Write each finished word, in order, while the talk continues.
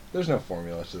There's no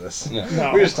formula to this.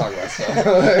 No. We just talk about stuff.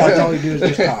 That's all we do is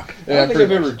just talk. I don't think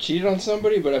pretty I've much. ever cheated on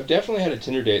somebody, but I've definitely had a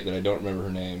Tinder date that I don't remember her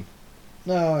name.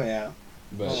 No, yeah.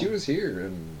 But She was here,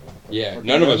 and Yeah,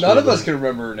 none of us None of remember. us can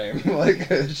remember her name. Like,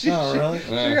 she, Oh, really?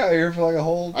 she got here for like a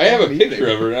whole. I have a meeting. picture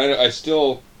of her, and I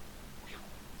still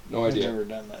no I've idea. never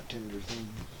done that Tinder thing.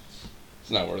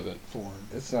 It's not worth it. Foreign.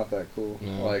 It's not that cool.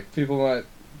 No. Like, people might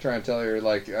try and tell you,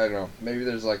 like, I don't know, maybe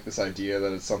there's like this idea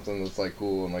that it's something that's like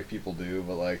cool and like people do,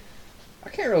 but like, I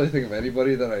can't really think of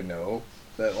anybody that I know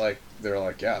that like they're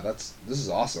like, yeah, this is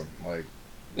awesome. Like,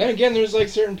 Then again, there's like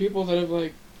certain people that have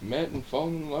like met and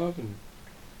fallen in love and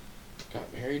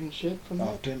got married and shit from that.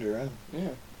 Off Tinder, huh? Yeah,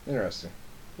 interesting.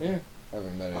 yeah. I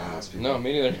haven't met any of those people. No,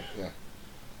 me neither. Yeah,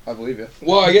 I believe you.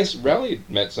 Well, I guess Rally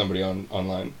met somebody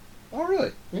online. Oh,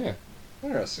 really? Yeah.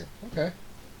 Interesting. Okay.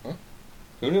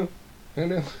 Who knew? Who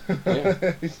knew?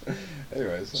 Yeah.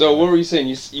 Anyways. So what were you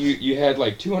saying? You had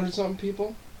like 200 something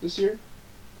people this year?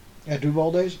 At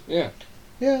Duval Days? Yeah.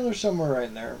 Yeah, there's somewhere right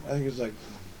in there. I think it's like,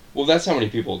 Well, that's how many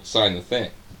people signed the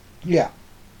thing. yeah.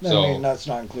 So- I mean, that's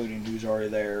not including who's already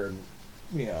there and,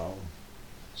 you know.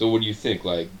 So what do you think?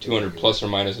 Like 200 plus or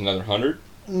minus another 100?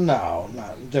 No,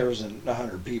 not. There wasn't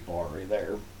 100 people already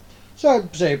there. So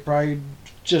I'd say probably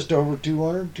just over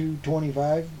 200,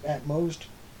 225 at most.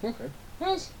 Okay.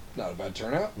 Well, that's not a bad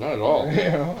turnout. Not at all. You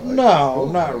know, like, No, that's cool.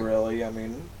 not Like, really. I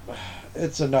mean,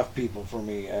 it's enough people for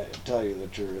me, to tell you the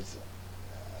truth.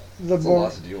 The It's a more,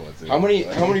 lot to deal with. Dude. How many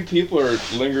Like, people are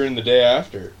lingering the day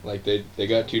after? Like they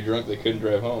got too drunk they couldn't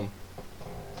drive home.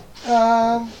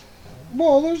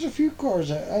 well, there's a few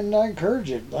cars, and I encourage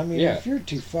it. I mean, Yeah. if you're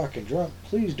too fucking drunk,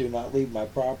 please do not leave my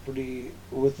property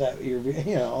with that. You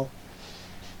know,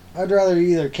 I'd rather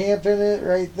either camp in it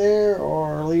right there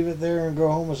or leave it there and go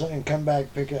home with something and come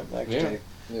back pick it up next Yeah. day.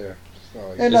 Yeah. It's not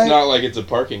like- And It's I- not like it's a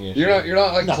parking issue. You're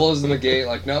not like No. closing the gate.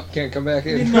 Like, nope, can't come back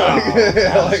in. No, Like,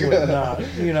 absolutely not.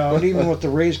 You know, and even with the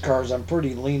race cars, I'm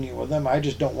pretty lenient with them. I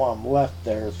just don't want them left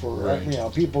there for Right. you know.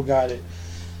 People got it.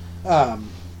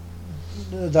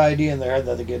 The idea in their head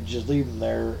that they could just leave them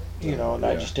there, you know, and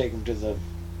I Yeah. just take them to the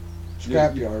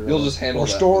scrapyard. You'll or, just handle or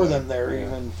that store for them them. there Yeah.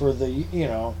 even for the you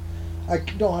know. I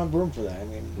don't have room for that. I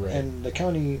mean, Right. and the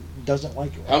county doesn't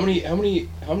like it. How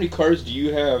many cars do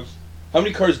you have? How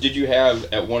many cars did you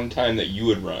have at one time that you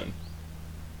would run?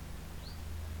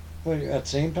 Wait, at the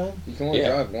same time? You can only Yeah.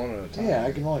 drive one at a time. Yeah,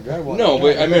 I can only drive one. No, at a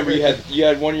but time. I remember you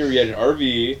had 1 year you had an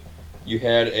RV, you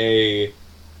had a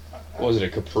what was it, a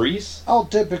Caprice? I'll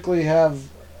typically have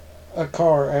a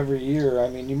car every year. I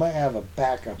mean, you might have a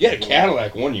backup. You had a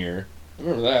Cadillac 1 year. I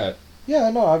remember that. Yeah,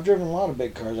 I know. I've driven a lot of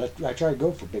big cars. I try to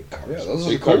go for big cars. Yeah, those are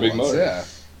Big the car, cool big ones. motor. Yeah,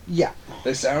 Yeah.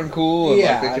 they sound cool. And,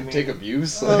 Yeah, like, they I can mean, take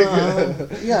abuse. Like,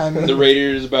 Yeah, I mean. The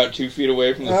radiator is about 2 feet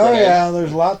away from the Oh front end. yeah,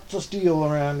 there's lots of steel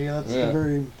around you. That's Yeah. the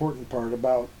very important part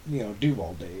about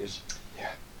Duval Days. Yeah.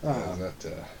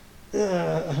 That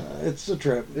It's a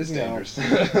trip. is you know. dangerous.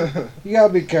 You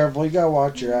gotta be careful. You gotta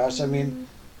watch your ass. I mean,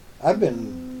 I've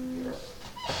been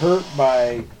hurt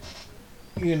by,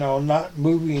 not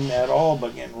moving at all,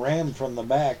 but getting rammed from the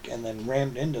back and then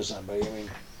rammed into somebody. I mean,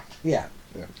 yeah.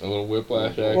 A little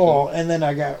whiplash action. Well, and then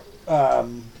I got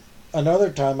another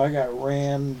time I got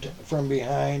rammed from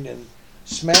behind and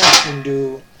smashed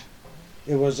into.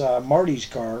 It was Marty's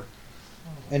car,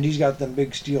 and he's got them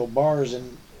big steel bars,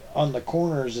 and on the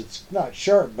corners it's not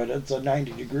sharp, but it's a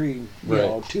 90-degree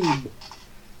Right. tube,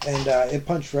 and it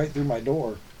punched right through my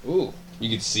door. Ooh. You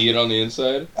could see it on the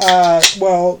inside.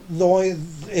 Well,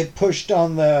 it pushed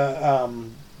on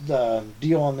the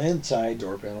deal on the inside.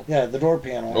 Door panel. Yeah, the door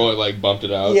panel. Oh, it like bumped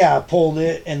it out. Yeah, pulled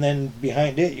it, and then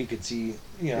behind it you could see,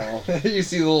 You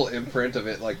see the little imprint of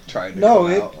it, like trying to. No,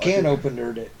 come it out. can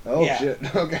openered it. Oh Yeah.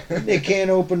 shit! Okay. It can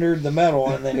openered the metal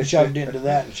and then shoved into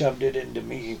that and shoved it into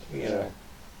me.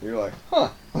 You're like, huh?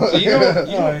 So you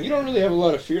don't really have a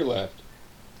lot of fear left.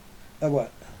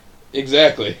 What?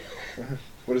 Exactly.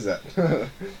 What is that?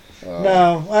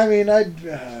 No, I mean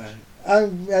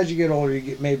as you get older,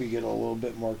 you maybe get a little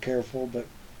bit more careful, but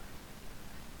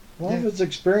it's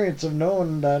experience of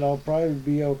knowing that I'll probably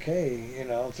be okay,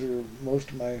 through most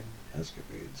of my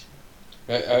escapades.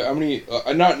 How many?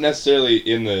 Not necessarily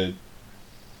in the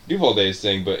Duval Days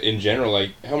thing, but in general,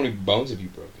 like how many bones have you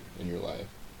broken in your life?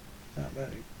 Not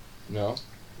many. No.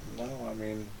 No, I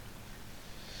mean,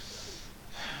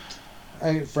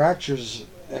 fractures.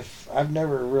 If I've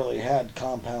never really had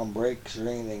compound breaks or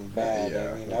anything bad.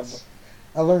 Yeah, I mean, that's-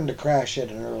 I learned to crash at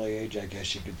an early age, I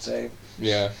guess you could say.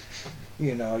 Yeah.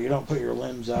 You know, you don't put your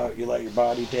limbs out, you let your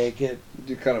body take it.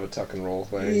 Do kind of a tuck and roll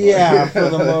thing. Yeah, for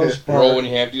the most part. Roll when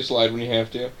you have to, slide when you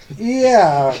have to.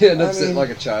 Yeah. You end up sitting like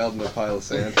a child in a pile of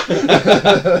sand.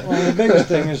 Well, the biggest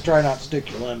thing is try not to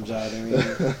stick your limbs out. I mean,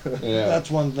 Yeah.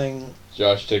 that's one thing.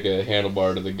 Josh took a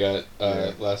handlebar to the gut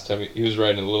last time. He was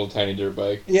riding a little tiny dirt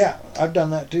bike. Yeah, I've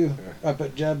done that too. Up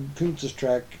at Jeb Kuntz's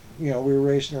track, you know, we were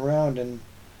racing around and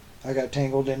I got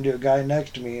tangled into a guy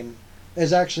next to me, and it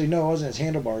wasn't his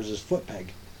handlebars, his foot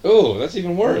peg. Oh, that's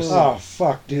even worse. Oh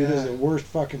fuck, dude, Yeah. it's the worst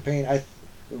fucking pain. I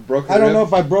Broken don't rib? know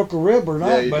if I broke a rib or not,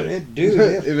 Yeah, you but did. it, dude,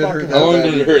 If it it hurt fucking that How long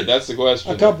bad, did it hurt? That's the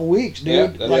question. a couple weeks, Yeah,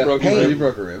 dude. that's like broken pain. rib. You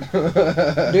broke a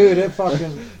rib. Dude,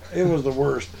 it was the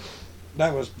worst.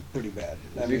 That was pretty bad.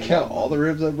 If you count all the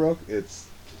ribs I broke, it's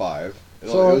 5.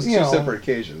 So, it was you 2 know, separate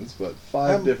occasions, but 5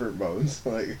 I'm- different bones.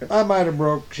 Like, I might have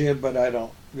broke shit, but I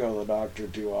don't go to the doctor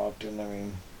too often. I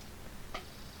mean,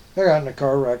 I got in a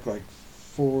car wreck like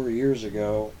 4 years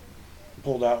ago.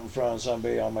 Pulled out in front of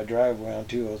somebody on my driveway on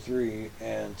 203,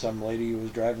 and some lady was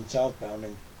driving southbound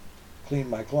and cleaned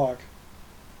my clock.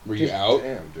 Were you out?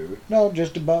 damn, dude. No,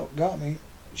 just about got me.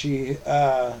 She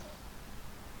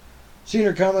seen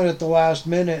her coming at the last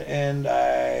minute, and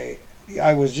I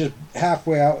was just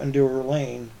halfway out into her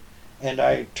lane, and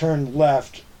I turned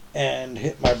left and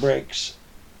hit my brakes.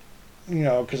 You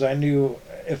know, because I knew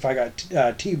if I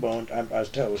got T-boned, I was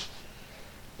toast.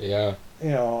 Yeah. You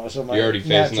know, so my You're already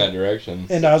facing natural- that direction.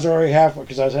 And I was already halfway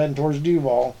because I was heading towards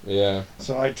Duval. Yeah.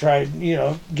 So I tried, you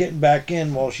know, getting back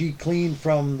in. Well, she cleaned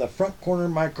from the front corner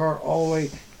of my car all the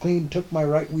way, took my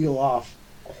right wheel off.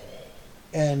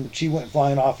 And she went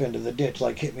flying off into the ditch,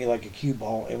 like hit me like a cue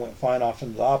ball, and went flying off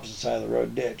into the opposite side of the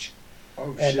road ditch.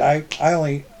 Oh, And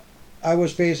shit. I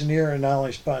was facing here and I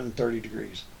only spun 30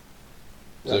 degrees.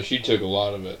 So she took a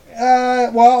lot of it.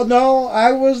 Well, no,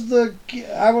 I was the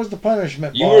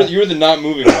punishment You ball. were the not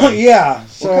moving one. Yeah, What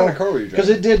so kind of car were you because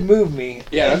driving? it did move me.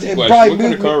 Yeah, that's it the question. probably What kind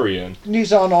moved of me- car were you in?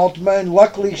 Nissan Altima, and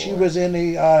luckily Oh, she boy. was in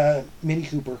a Mini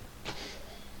Cooper.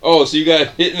 Oh, so you got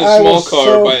hit in a I small was car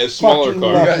so by a smaller fucking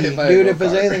car. got lucky. hit by a Dude, go if it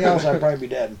was kart. anything else, I'd probably be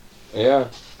dead. Yeah.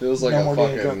 Feels like No a more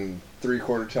damn fucking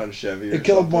 3/4 ton Chevy. Or It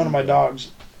killed something. one of my dogs.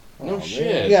 Oh, No man.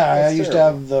 shit. Yeah, I That's used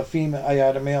terrible. to have the female. I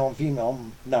had a male and female.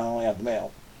 Now I only have the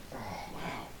male. Oh, wow.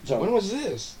 So When was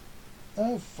this?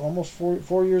 almost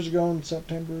 4 years ago on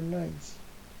September 9th.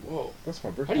 Whoa. That's my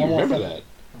How birthday. do you I won't remember fuck- that?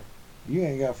 You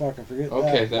ain't gotta fucking forget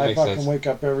Okay, that. that I makes fucking sense. wake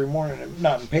up every morning,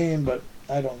 not in pain, but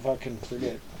I don't fucking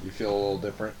forget. You feel a little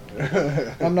different.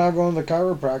 I'm not going to the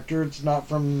chiropractor. It's not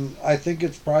from. I think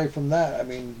it's probably from that. I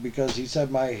mean, because he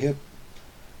said my hip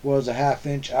was a half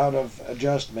inch out of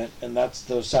adjustment, and that's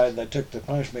the side that took the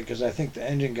punishment because I think the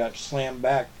engine got slammed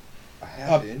back. A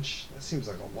half Up. inch? That seems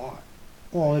like a lot.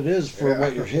 Well, it is for Yeah.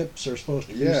 what your hips are supposed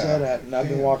to be Yeah. set at, and I've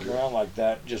been Damn, walking dude. around like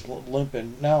that, just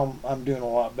limping. Now I'm doing a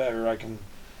lot better. I can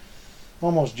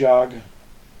almost jog.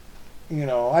 You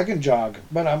know, I can jog,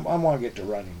 but I want to get to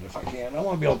running if I can. I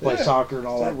want to be able to play Yeah. soccer and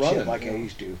all Start that shit running, like I yeah.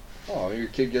 used to. Oh, your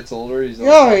kid gets older. He's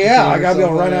Oh yeah, I gotta be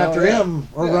able to run something, after yeah. him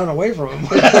or Yeah. run away from him.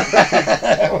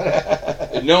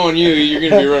 And knowing you, you're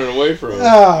gonna be running away from him.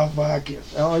 Oh fuck it!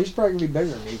 Oh, he's probably gonna be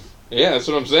bigger than me. Yeah, that's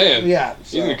what I'm saying. Yeah.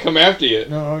 He's gonna come after you.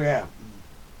 No, yeah.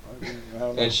 I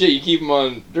don't know. And shit, you keep him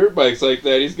on dirt bikes like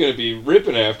that, he's gonna be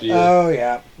ripping after you. Oh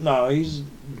yeah. No, he's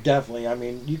definitely. I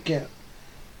mean, you can't.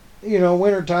 You know,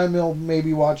 wintertime he'll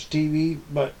maybe watch TV,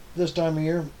 but this time of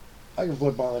year, I can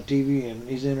flip on the TV and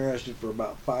he's interested for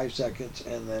about 5 seconds,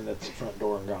 and then it's the front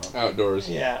door and gone. Outdoors.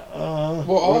 Yeah.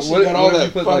 Well, also What- you got all what if that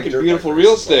you put, like, fucking dirt beautiful bike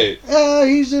real races on? estate.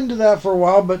 He's into that for a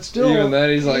while, but still. Even then,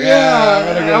 he's like,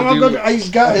 yeah, I'm gonna go do. He's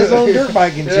got his own dirt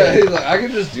bike and Yeah, shit. he's like, I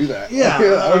can just do that. Yeah,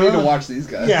 I don't need to watch these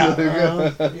guys. Yeah, I or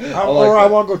like I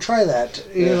that. want to go try that.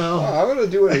 You Yeah. know. Oh, I'm gonna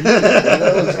do it. Again.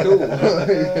 That was cool.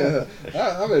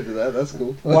 Yeah. I'm into that. That's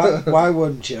cool. Why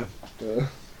wouldn't you? Uh,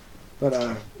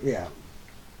 But yeah.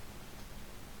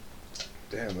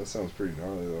 Damn, that sounds pretty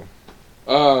gnarly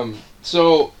though.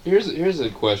 So here's a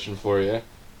question for you.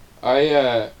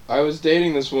 I was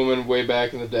dating this woman way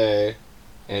back in the day,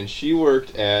 and she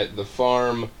worked at the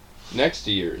farm next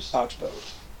to yours. Oxbow.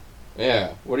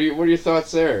 Yeah. What are your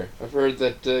thoughts there? I've heard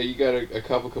that you got a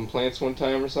couple complaints one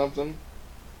time or something.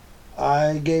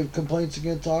 I gave complaints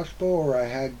against Oxbow, or I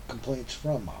had complaints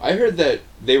from Oxbow. I heard that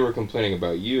they were complaining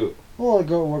about you. Well, it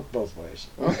go work both ways.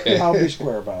 Okay. I'll be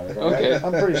square about it. All right? Okay.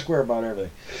 I'm pretty square about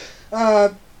everything.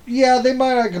 Yeah, they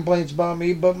might have complaints about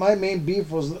me, but my main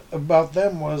beef was about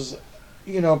them was,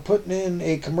 you know, putting in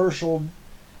a commercial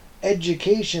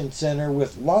education center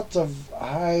with lots of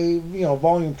high, you know,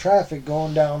 volume traffic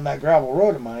going down that gravel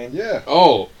road of mine. Yeah.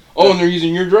 Oh, and they're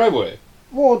using your driveway.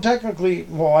 Well, technically,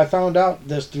 I found out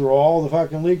this through all the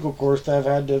fucking legal course that I've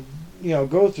had to,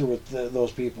 go through with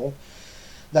those people.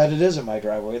 That it isn't my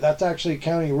driveway. That's actually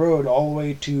county road all the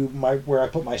way to where I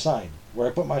put my sign. Where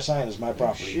I put my sign is my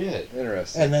property. Shit.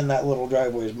 Interesting. And then that little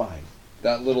driveway is mine.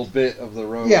 That little bit of the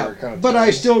road. Yeah, where it kind of but I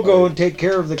turns. still go and take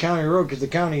care of the county road because the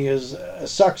county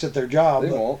sucks at their job.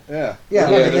 They won't. Yeah. Yeah,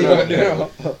 they're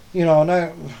not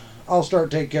and I'll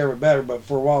start taking care of it better. But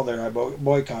for a while there, I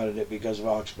boycotted it because of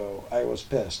Oxbow. I was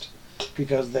pissed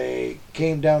because they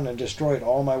came down and destroyed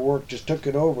all my work, just took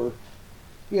it over,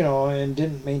 and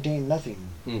didn't maintain nothing.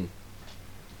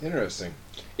 Interesting.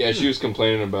 Yeah, she was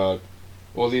complaining about,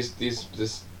 well, this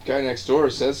guy next door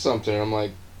says something, and I'm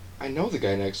like, I know the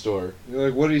guy next door. You're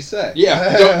like, what did he say?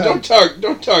 Yeah, don't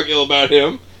talk ill about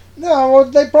him. No, well,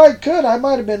 they probably could. I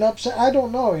might have been upset. I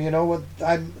don't know.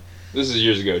 This is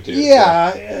years ago too.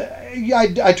 Yeah,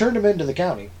 I turned them into the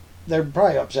county. They're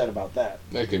probably upset about that.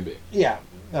 That could be. Yeah,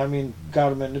 I mean, got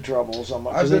them into trouble.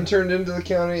 I've been turned into the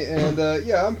county, and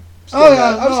I'm still Oh mad.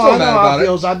 yeah, I'm still mad about it.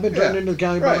 feels. I've been turned Yeah. into the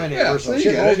county by Right, my yeah, neighbors. so So you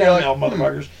shit get goes it. You're down like, now,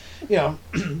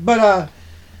 motherfuckers. But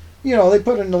they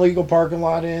put an illegal parking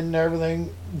lot in,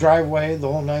 everything, driveway,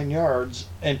 the whole 9 yards,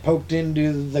 and poked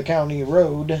into the county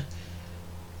road.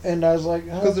 And I was like,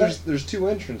 Because there's two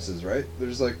entrances, right?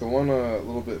 There's like the one a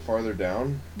little bit farther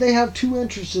down. they have two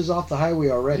entrances off the highway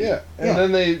already. Yeah, and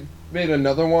then they made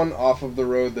another one off of the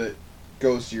road that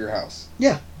goes to your house.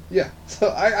 Yeah. Yeah,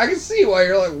 so I can see why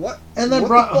you're like, what? And then What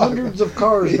brought the fuck? hundreds of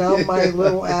cars down my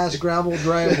little ass gravel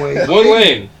driveway.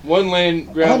 One lane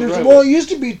gravel Hundreds. driveway. Well, it used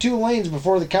to be 2 lanes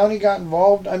before the county got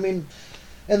involved. I mean,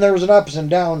 and there was an ups and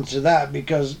downs to that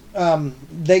because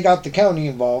they got the county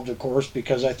involved, of course,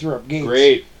 because I threw up gates.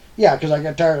 Great. Yeah, because I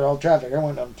got tired of all the traffic. I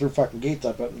went up and threw fucking gates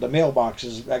up at the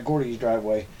mailboxes at Gordy's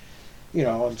driveway, and You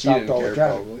stopped didn't all care, the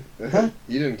traffic. probably. Huh?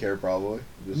 You didn't care, probably.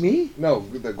 Just, Me? No,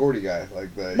 the Gordy guy,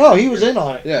 like the. No, he was in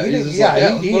on it. Yeah, he he's didn't- just yeah, like,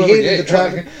 yeah, he let's put up a hated the gate.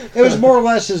 traffic. It was more or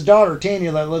less his daughter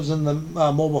Tanya that lives in the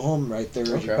mobile home right there as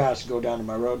you Okay. pass to go down to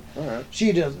my road. All right.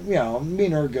 She does, me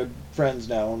and her are good friends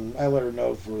now, and I let her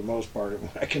know for the most part.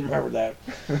 I can remember that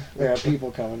there are people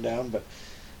coming down, but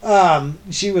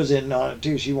she was in on it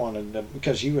too. She wanted them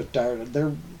because she was tired of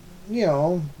their,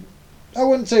 I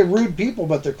wouldn't say rude people,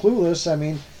 but they're clueless. I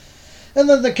mean, and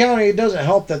then the county, it doesn't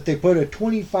help that they put a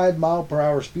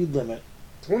 25-mile-per-hour speed limit.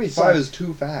 25 is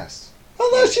too fast. On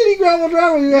that shitty gravel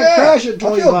driveway, you got to crash at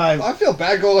 25. I feel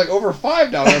bad going like over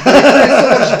 5 down there. There's so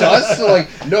much dust, so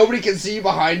like nobody can see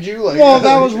behind you. Like, Well,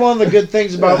 that was one of the good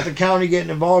things about the county getting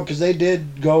involved because they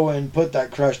did go and put that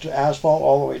crushed asphalt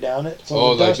all the way down it.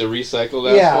 So Like the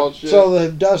recycled asphalt shit? So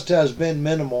the dust has been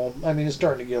minimal. I mean, it's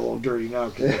starting to get a little dirty now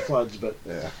because of the floods, but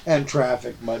and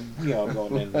traffic, mud,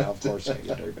 going in and out. Of course, that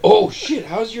gets dirty. Oh shit!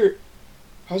 How's your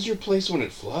place when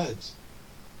it floods?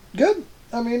 Good.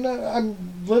 I mean, I've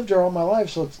lived there all my life,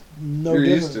 so it's no You're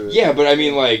different. used to it. Yeah, but I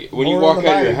mean, like when you More walk on the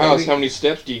out of your valley, house, baby. how many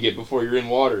steps do you get before you're in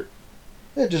water?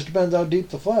 It just depends how deep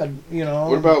the flood,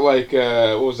 What about like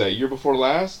what was that, year before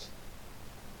last?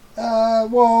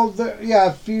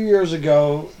 a few years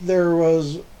ago there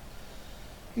was,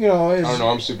 I don't know.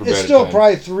 I'm super bad it's at still time.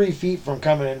 probably 3 feet from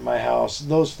coming into my house.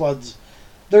 Those floods,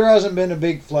 there hasn't been a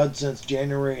big flood since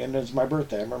January, and it's my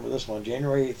birthday. I remember this one,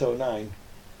 January 8th, 09.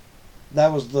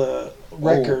 That was the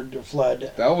record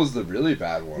flood. That was the really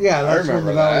bad one. Yeah, I that's when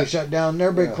remember the valley that. shut down. And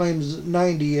everybody Yeah. claims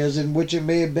 90 is, in which it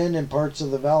may have been in parts of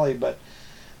the valley, but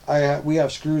we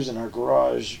have screws in our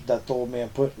garage that the old man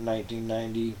put in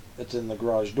 1990. It's in the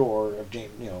garage door of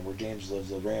James, where James lives,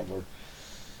 the Rambler.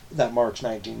 That marks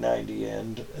 1990,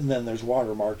 and then there's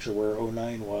water marks of where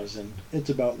 09 was, and it's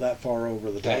about that far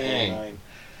over the top Dang. of 09.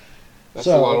 That's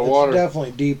So a lot of water. it's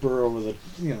definitely deeper over the,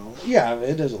 yeah,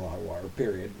 it is a lot of water,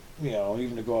 period.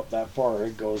 Even to go up that far,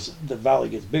 the valley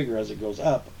gets bigger as it goes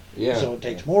up. Yeah. So it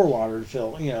takes more water to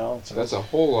fill, So That's a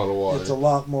whole lot of water. it's a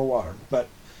lot more water. But,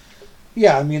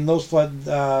 yeah, I mean, those floods,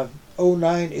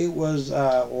 09, it was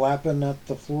lapping at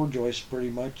the floor joist pretty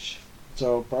much.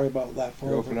 So probably about that far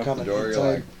You over open up coming the door, inside.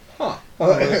 you're like, huh.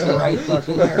 Oh, it's right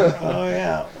fucking there. Oh,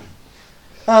 yeah.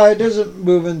 It isn't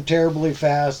moving terribly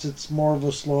fast. It's more of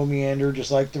a slow meander,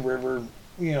 just like the river,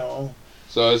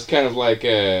 So it's kind of like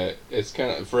it's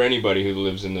kind of for anybody who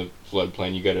lives in the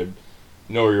floodplain. You got to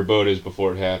know where your boat is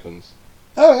before it happens.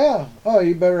 Oh, yeah. Oh,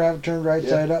 you better have it turned right Yeah.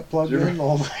 side up, plugged You're- in.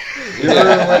 All the You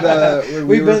remember when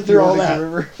We've were been through all floating that. the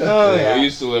river? Oh, We yeah.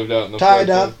 used to live out in the Tied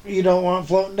floodplain. up. You don't want it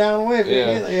floating down away from you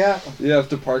Yeah. either. Yeah. You have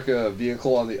to park a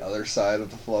vehicle on the other side of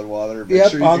the floodwater. Make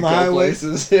Yep, sure you on can the go highway.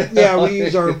 places. Yeah, we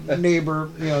use our neighbor,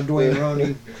 Dwayne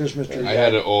Roney, Christmas tree. I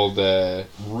had an old,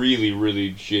 really,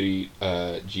 really shitty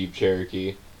Jeep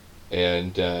Cherokee,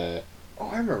 and Oh,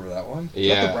 I remember that one. Is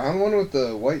Yeah. that the brown one with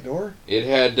the white door? It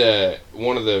had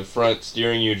one of the front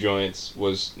steering U-joints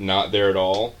was not there at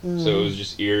all, so it was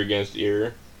just ear against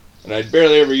ear. And I'd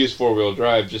barely ever use four-wheel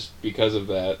drive just because of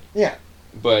that. Yeah.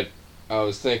 But I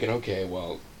was thinking, okay,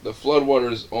 well, the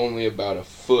floodwater is only about a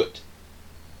foot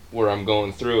where I'm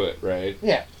going through it, right?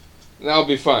 Yeah. And that'll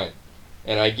be fine.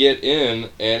 And I get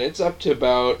in, and it's up to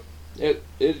about...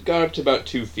 It got up to about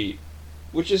 2 feet,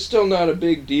 which is still not a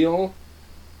big deal,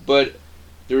 but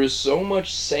there is so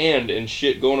much sand and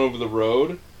shit going over the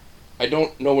road, I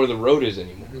don't know where the road is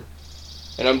anymore.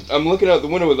 And I'm looking out the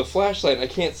window with a flashlight, and I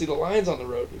can't see the lines on the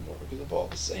road anymore because of all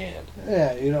the sand.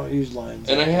 Yeah, you don't use lines.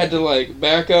 And I had to, like,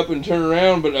 back up and turn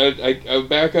around, but I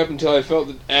back up until I felt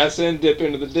the ass end dip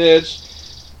into the ditch.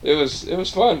 It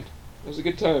was fun. It was a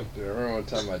good time. Dude, I remember one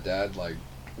time my dad, like,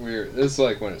 this is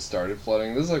like when it started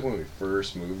flooding. This is like when we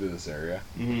first moved to this area.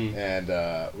 Mm-hmm.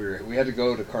 And we had to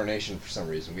go to Carnation for some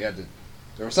reason.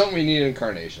 There was something we needed in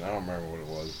Carnation. I don't remember what it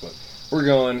was, but we're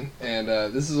going, and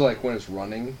this is like when it's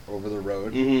running over the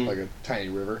road, like a tiny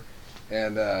river.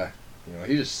 And,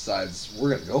 he just decides we're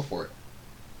going to go for it.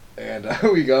 And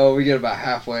we get about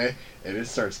halfway, and it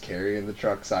starts carrying the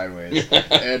truck sideways.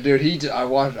 And dude, I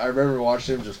remember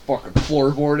watching him just fucking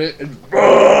floorboard it and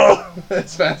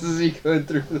as fast as he could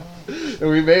through. And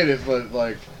we made it, but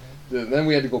like, then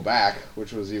we had to go back,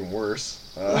 which was even worse.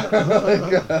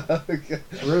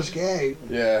 Risque.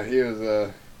 Yeah, he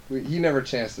was. He never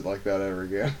chanced it like that ever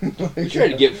again. We tried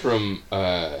to get from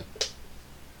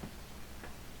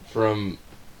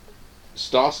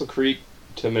Stossel Creek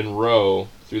to Monroe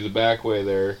through the back way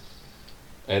there,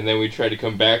 and then we tried to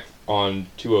come back on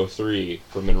 203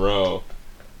 from Monroe,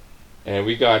 and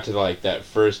we got to like that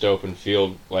first open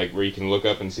field, like where you can look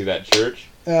up and see that church.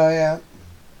 Oh yeah.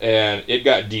 And it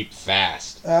got deep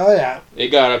fast. Oh yeah. It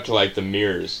got up to like the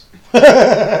mirrors.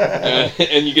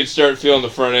 And you could start feeling the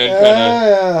front end kind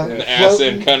of, and the ass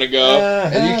end kind of go.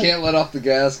 And you can't let off the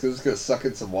gas because it's going to suck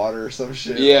in some water or some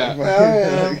shit. Yeah. We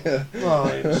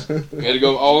had to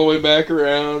go all the way back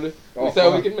around. Oh, We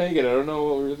thought fuck. we could make it. I don't know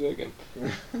what we were thinking.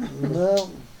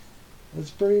 No, it's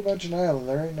pretty much an island.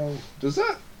 There ain't no. Does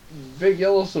that big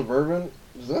yellow Suburban,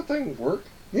 does that thing work?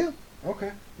 Yeah.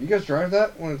 Okay. You guys drive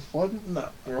that when it's flooding? No.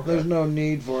 Okay. There's no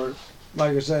need for it.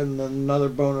 Like I said, and another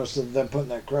bonus of them putting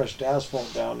that crushed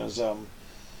asphalt down is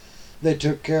they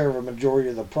took care of a majority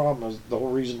of the problem. Is the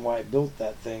whole reason why I built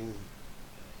that thing,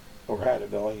 or had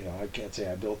it built. I can't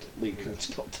say I built it. Lee Kuntz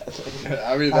built that thing.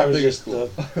 I mean, I that was thing is just cool.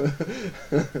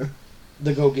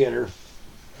 the go-getter.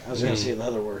 I was going to say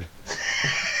another word.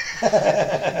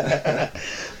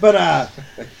 But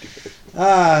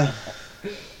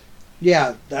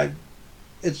yeah,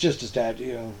 it's just a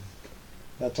statue.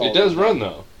 That's all. It does run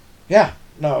though. Yeah.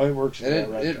 No, it works. For And that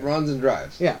right it there. runs and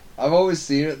drives. Yeah. I've always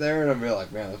seen it there, and I'm really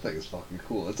like, man, that thing is fucking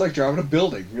cool. It's like driving a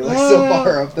building. You're like so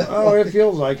far up there. Oh, it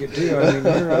feels like it too. I mean,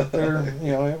 you're up there,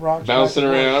 it rocks. Bouncing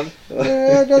back and around. forth.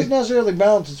 Yeah, it doesn't necessarily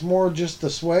bounce. It's more just the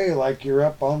sway, like you're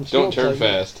up on. Don't stilts, turn like-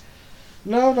 fast.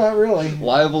 No, not really.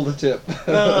 Liable to tip.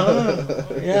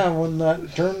 Yeah, when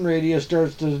that turn radius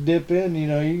starts to dip in, you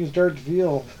can start to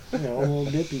feel, a little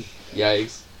dippy.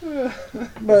 Yikes.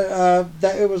 But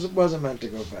it wasn't meant to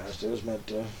go fast. It was meant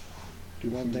to do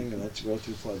one thing, and that's go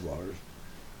through floodwaters.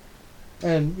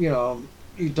 And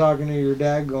you talking to your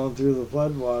dad going through the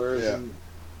floodwaters and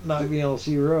not being able to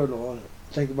see the road. Well,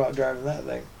 think about driving that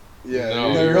thing. Yeah,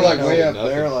 No, you're like no, way up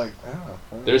nothing. there, like,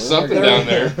 There's where am I something going?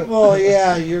 down there. Well,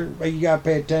 yeah, you got to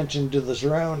pay attention to the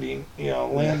surrounding,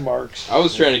 landmarks. I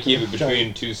was trying to keep it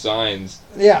between two signs.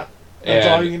 Yeah, that's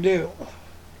all And- you can do.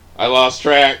 I lost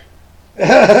track.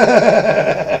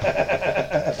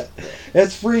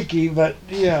 It's freaky, but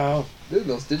Dude,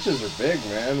 those ditches are big,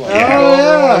 man. Like,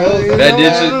 That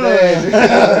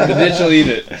The ditch will eat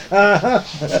it.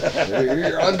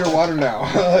 You're underwater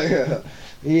now.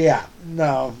 Yeah,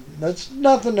 no, that's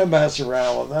nothing to mess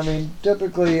around with. I mean,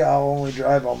 typically I'll only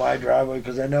drive on my driveway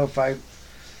because I know if I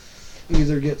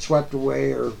either get swept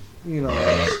away or,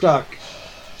 stuck,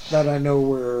 that I know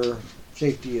where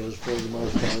safety is for the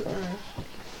most part.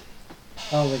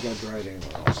 I don't think I'd ride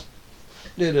anywhere else.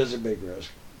 It is a big risk.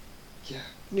 Yeah.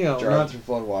 Driving Not through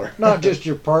floodwater. not just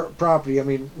your property. I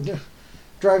mean,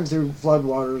 driving through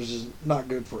floodwaters is not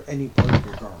good for any part of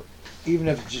your car, even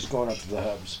if it's just going up to the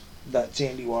hubs. That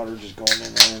sandy water just going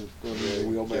in there and going to the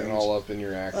wheel Getting bearings. all up in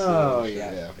your axle. Oh and shit.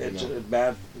 yeah, it's you know.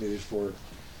 bad news for it.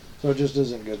 So it just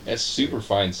isn't good. That's super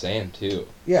fine sand too.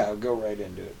 Yeah, go right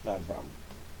into it. Not a problem.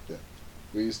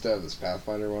 we used to have this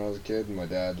Pathfinder when I was a kid, and my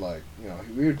dad, like, you know,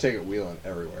 we would take it wheeling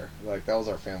everywhere. Like, that was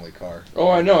our family car. Oh,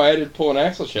 I know. I had to pull an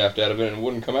axle shaft out of it and it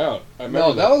wouldn't come out. I remember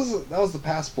No, that was the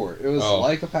Passport. It was Oh.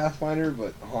 like a Pathfinder,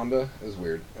 but Honda. It was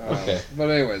weird. Okay. But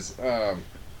anyways,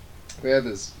 we had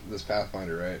this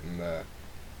Pathfinder, right? And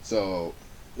so,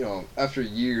 you know, after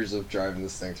years of driving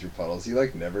this thing through puddles, he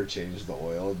like never changed the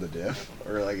oil in the diff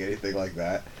or like anything like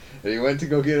that. And he went to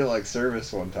go get it like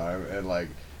serviced one time, and like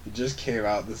it just came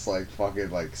out this like fucking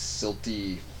like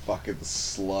silty fucking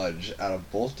sludge out of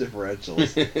both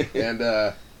differentials.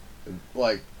 And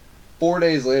like 4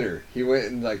 days later, he went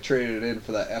and like traded it in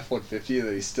for that F-150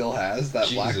 that he still has, that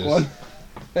black Jesus. one.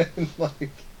 And like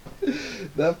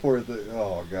that poor thing.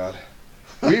 Oh god,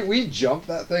 we jumped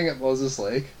that thing at Moses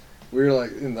Lake. We were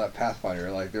like in that Pathfinder,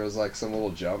 like there was like some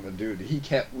little jump, and dude,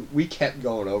 we kept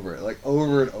going over it, like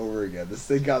over and over again. This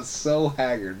thing got so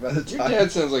haggard by the Your time.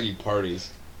 dad sounds like he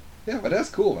parties. Yeah, but that's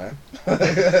cool, man.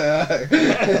 Yeah,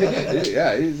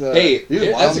 he's Hey, he's that's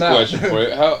a wilding out. question for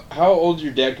you. How old is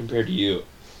your dad compared to you?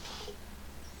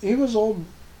 He was old,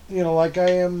 you know, like I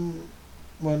am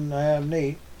when I had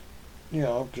Nate. You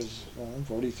know, because I'm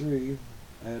 43.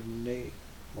 I had Nate.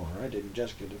 Well, I didn't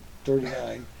just get it.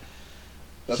 39.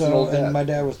 That's so, an old dad. and my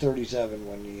dad was 37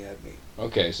 when he had me.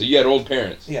 Okay, so you had old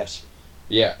parents. Yes.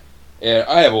 Yeah. And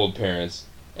I have old parents.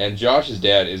 And Josh's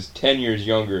dad is 10 years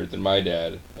younger than my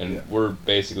dad. And Yeah. we're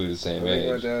basically the I same think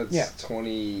my age. dad's Yeah.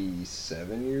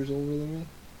 27 years older than me.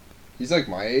 He's like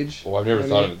my age. Well, I've never when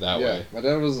thought he- of it that yeah, way. my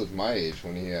dad was like my age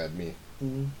when he had me.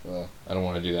 Mm-hmm. Well, I don't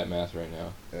want to do that math right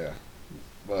now. yeah,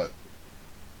 but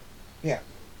Yeah.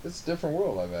 it's a different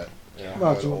world, I bet. Yeah,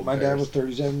 Well, with so old my dad parents. was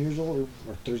 37 years old,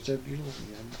 or 37 years old.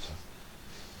 Yeah, so.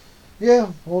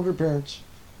 Yeah, older parents.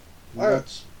 All right.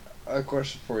 That's I have a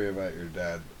question for you about your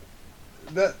dad.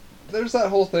 There's that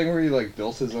whole thing where he like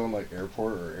built his own like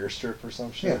airport or airstrip or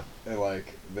some shit, and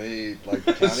like they like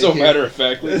the county so came- matter of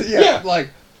factly. yeah, like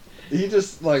he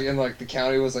just like and like the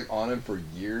county was like on him for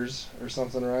years or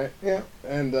something, right? yeah.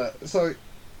 And so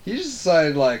he just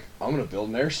decided like I'm gonna build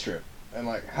an airstrip, and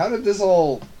like how did this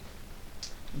all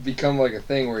become like a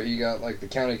thing where he got like the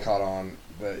county caught on,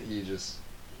 but he just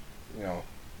you know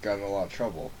got in a lot of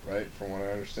trouble, right? From what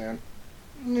I understand.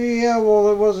 Yeah,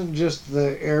 well, it wasn't just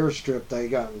the airstrip that he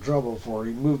got in trouble for.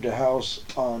 He moved a house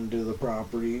onto the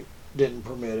property, didn't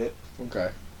permit it.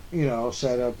 Okay. You know,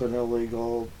 set up an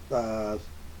illegal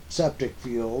septic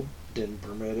field, didn't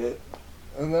permit it.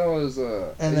 And that was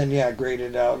And then, yeah,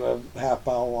 graded out a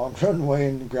half-mile long runway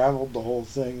and gravelled the whole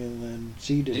thing and then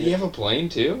seeded Did it. he have a plane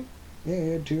too? Yeah, he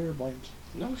had 2 airplanes.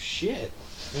 No shit.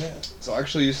 Yeah. So I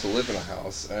actually used to live in a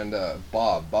house, and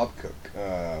Bob Cook,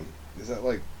 is that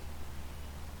like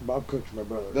Bob Cook's my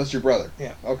brother. that's your brother?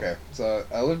 Yeah. Okay, so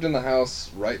I lived in the house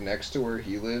right next to where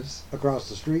he lives. Across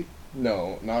the street?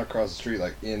 No, not across the street,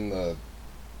 like in the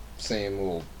same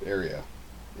little area.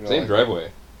 You know, Same like-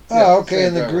 driveway. Yeah, Oh, okay, same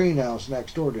in the driveway. greenhouse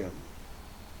next door to him.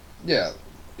 Yeah,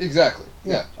 exactly.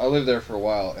 Yeah. I lived there for a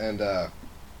while, and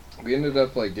we ended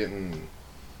up like getting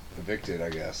evicted, I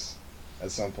guess,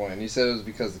 at some point. And he said it was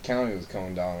because the county was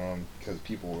coming down on him because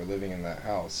people were living in that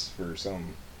house for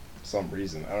some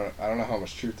reason. I don't know how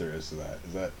much truth there is to that.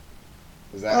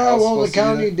 Is that house Oh, well, the supposed to be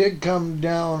county there? did come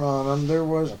down on him. There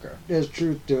was Okay. there's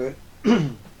truth to it.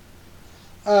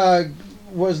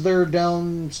 Was there a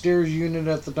downstairs unit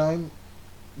at the time?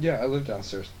 Yeah, I lived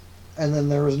downstairs. And then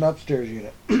there was an upstairs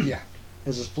unit. Yeah.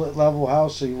 It's a split level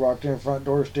house, so you walked in front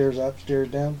door, stairs up, stairs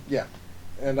down.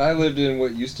 And I lived in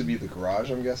what used to be the garage,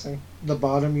 I'm guessing. The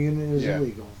bottom unit is Yeah.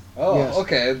 illegal. Oh, Yes.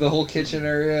 okay. The whole kitchen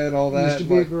area and all It that. used to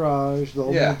be a like- garage. The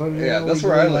old Yeah, man put it in yeah, that's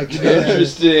where I illegally, lived. he did.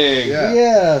 Interesting. Yeah.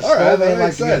 Yes, All right, the old that man makes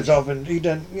liked to get sense. himself in. He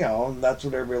didn't, you know, and that's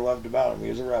what everybody loved about him. He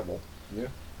was a rebel. Yeah.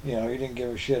 You know, he didn't give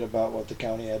a shit about what the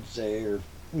county had to say or,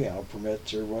 you know,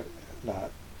 permits or what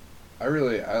not.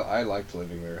 I liked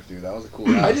living there, dude. That was a cool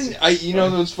house. I didn't. You know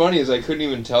what's funny is I couldn't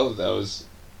even tell that was.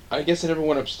 I guess I never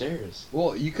went upstairs.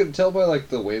 Well, you could tell by like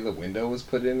the way the window was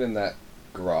put in that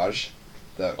garage.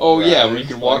 That Oh yeah, garage, where you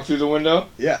could walk like- through the window.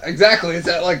 Yeah, exactly. It's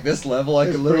at like this level. I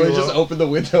It's could literally pretty just low. open the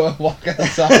window and walk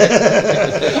outside.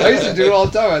 I used to do it all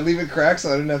the time. I'd leave it cracked so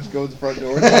I didn't have to go to the front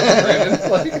door.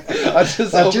 Like, I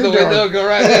just That's open the your door. window and go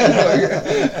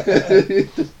right in.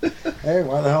 Hey,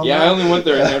 why the hell Yeah, not? I only went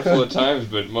there a handful of times,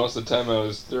 but most of the time I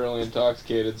was thoroughly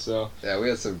intoxicated. So Yeah, we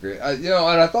had some great. And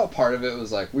I thought part of it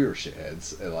was like we were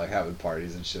shitheads and like having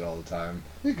parties and shit all the time.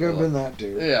 It could have been that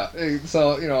too. Yeah,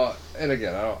 so and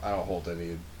again, I don't hold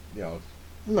any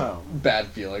No. bad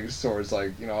feelings towards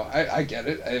like, you know, I get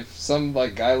it. If some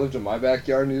like guy lived in my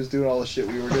backyard and he was doing all the shit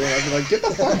we were doing, I'd be like, get the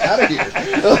fuck out of here.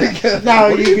 Like, Now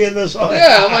what are you get this on.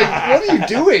 yeah, I'm like, what are you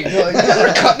doing? Like,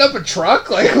 you're cutting up a truck?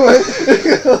 Like, what?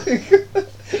 Like,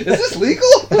 is this legal?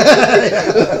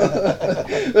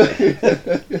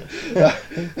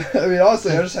 I mean,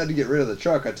 honestly, I just had to get rid of the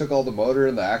truck. I took all the motor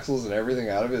and the axles and everything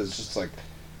out of it. It's just like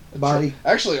a Body.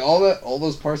 Actually, all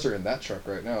those parts are in that truck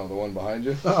right now. The one behind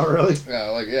you. Oh, really?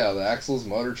 Yeah, the axles,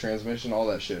 motor, transmission, all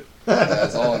that shit.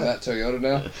 That's all in that Toyota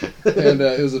now. And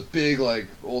it was a big, like,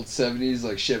 old 70s,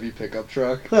 like, Chevy pickup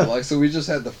truck. Like, so we just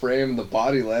had the frame and the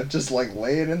body left just, like,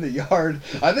 laying in the yard.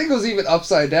 I think it was even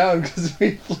upside down because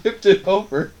we flipped it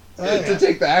over to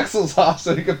take the axles off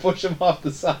so we could push them off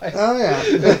the side. Oh, yeah.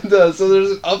 And so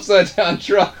there's an upside down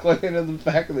truck laying in the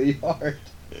back of the yard.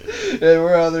 And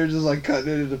we're out there just like cutting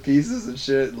it into pieces and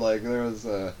shit. And, like, there was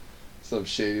some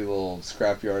shady little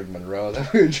scrapyard in Monroe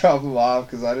that we would drop them off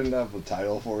because I didn't have a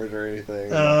title for it or anything.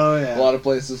 Oh, yeah. A lot of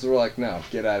places were like, no,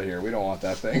 get out of here. We don't want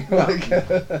that thing. Like,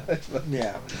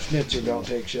 Yeah, Schnitzer don't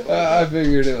take shit like I that.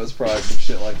 figured it was probably some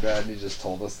shit like that, and he just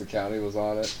told us the county was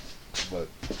on it. But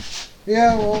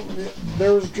Yeah, well,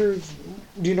 there was truth.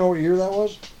 Do you know what year that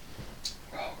was?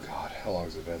 oh god, how long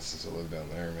has it been since I lived down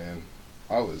there, man?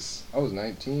 I was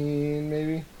 19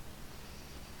 maybe,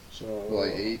 So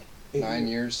like 9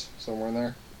 years, somewhere in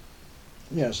there.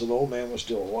 Yeah, so the old man was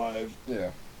still alive.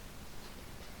 Yeah.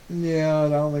 Yeah, I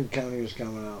don't think county was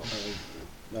coming out. I think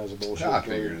that was a bullshit. I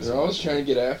story. figured as They're always trying to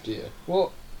get after you.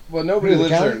 Well, nobody The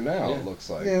lives there county? now. Yeah. It looks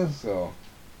like. Yeah. So,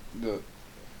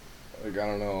 I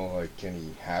don't know. Like, can he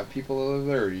have people that live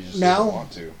there, or he just Now? doesn't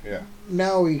want to? Yeah.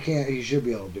 Now he can't. He should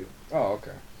be able to. Oh,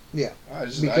 okay. Yeah. I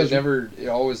Because- never. It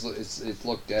always. It's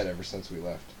looked dead ever since we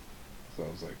left. So I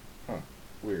was like, huh,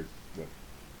 weird. But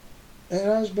It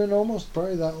has been almost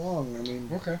probably that long. I mean,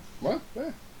 okay. Well,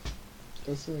 yeah.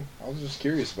 I was just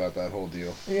curious about that whole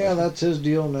deal. yeah, that's his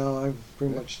deal now. I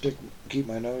pretty much keep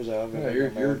my nose out of it. Yeah, I you're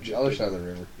got my own shit other to side do. of the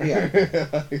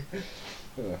river.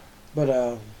 Yeah.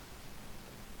 But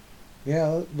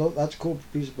yeah, that's a cool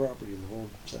piece of property. The whole.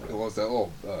 What was that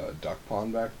little duck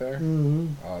pond back there? Mm-hmm.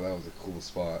 Oh, that was a cool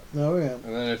spot. Oh yeah.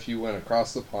 And then if you went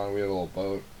across the pond, we had a little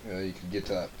boat. You know, you could get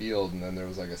to that field, and then there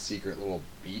was like a secret little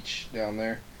beach down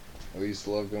there that we used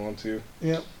to love going to.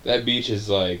 Yep. That beach is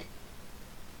like.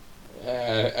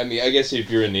 I mean, I guess if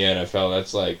you're in the NFL,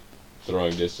 that's like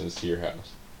throwing distance to your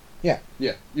house. Yeah,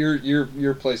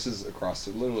 your place is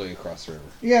literally across the river.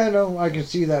 Yeah, no, I can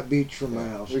see that beach from my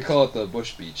house. We call it the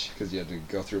Bush Beach because you had to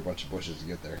go through a bunch of bushes to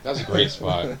get there. That's a great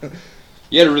spot.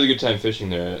 You had a really good time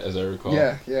fishing there, as I recall.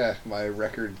 Yeah, my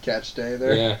record catch day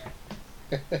there.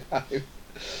 Yeah.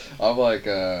 I'm like,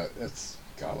 it's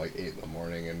got like 8 in the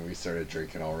morning, and we started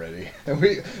drinking already. And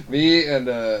me and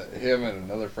him and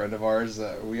another friend of ours,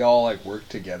 we all like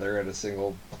worked together at a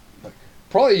single, like,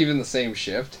 probably even the same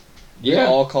shift. We Yeah.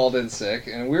 all called in sick,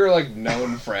 and we were like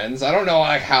known friends. I don't know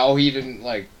like how he didn't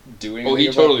like do anything. Oh, he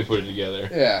about- totally put it together.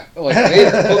 Yeah, like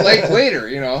later, but like later,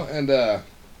 you know, and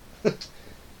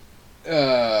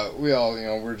we all, you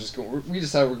know, we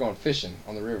decided we're going fishing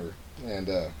on the river, and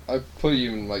I put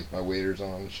even like my waders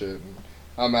on and shit, and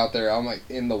I'm out there, I'm like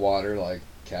in the water, like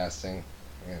casting.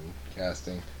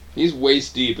 He's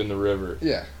waist deep in the river.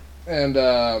 Yeah, and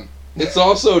It's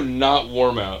also not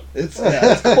warm out. it's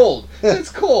cold. It's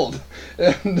cold,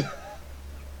 and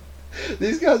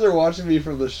these guys are watching me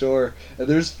from the shore, and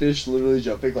there's fish literally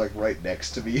jumping like right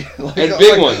next to me, like, And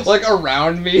big ones. like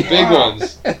around me, Big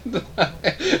ones.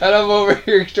 and I'm over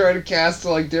here trying to cast to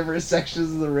like different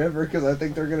sections of the river because I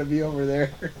think they're gonna be over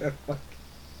there.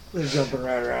 They're jumping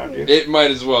right around you. It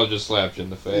might as well just slapped you in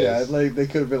the face. Yeah, like they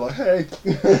could have been like, "Hey."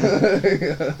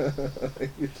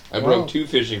 I broke 2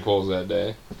 fishing poles that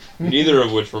day, neither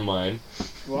of which were mine.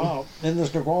 Wow. In the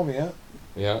Snoqualmie, yeah?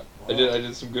 Yeah, I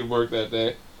did some good work that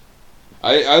day.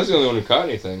 I was the only one who caught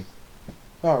anything.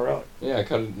 Oh, really? Yeah, I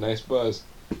caught a nice buzz.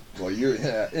 Well,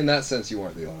 in that sense, you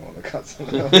weren't the only one that caught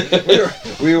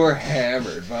something. we were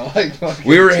hammered by like fucking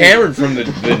We were two. hammered from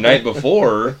the night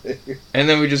before, and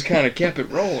then we just kind of kept it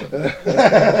rolling.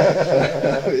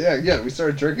 yeah, we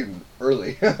started drinking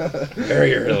early.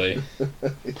 Very early.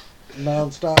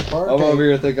 Non-stop party. I'm over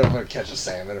here thinking I'm gonna catch a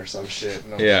salmon or some shit.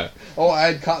 And Yeah. I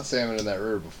had caught salmon in that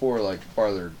river before, like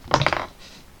farther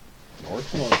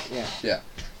north. Yeah.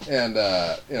 And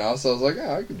you know, so I was like,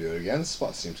 oh, I could do it again. This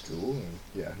spot seems cool. And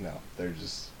yeah, no, they're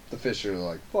just the fish are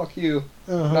like, fuck you,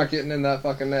 Uh-huh. not getting in that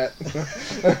fucking net.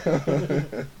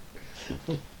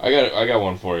 I got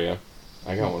one for you.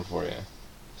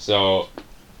 So,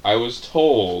 I was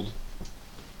told.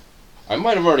 I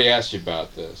might have already asked you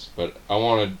about this, but I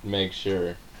want to make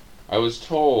sure. I was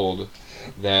told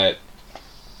that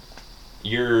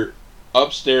your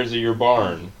upstairs of your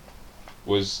barn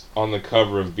was on the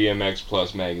cover of BMX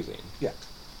Plus magazine. Yeah.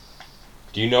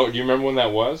 Do you remember when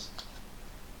that was?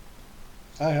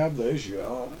 I have the issue.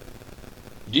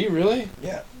 Do you really?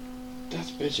 Yeah.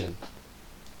 That's bitchin'.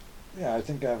 Yeah, I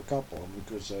think I have a couple of them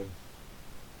because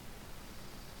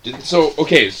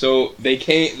So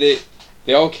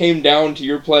they all came down to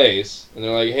your place and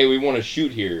they're like, hey, we want to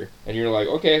shoot here, and you're like,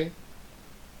 okay.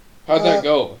 How'd that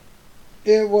go?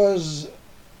 it was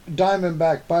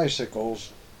Diamondback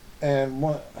Bicycles, and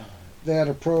they had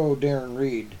a pro, Darren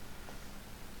Reed,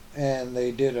 and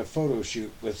they did a photo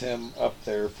shoot with him up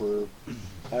there for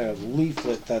a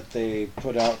leaflet that they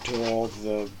put out to all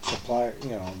the supplier.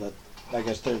 That I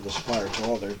guess they're the supplier to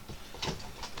all their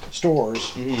stores.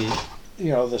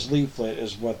 Mm-hmm. This leaflet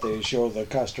is what they show the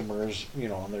customers,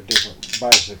 on their different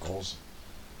bicycles.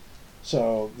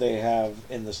 So they have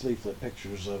in this leaflet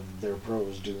pictures of their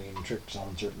pros doing tricks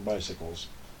on certain bicycles.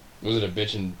 Was it a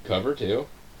bitchin' cover too?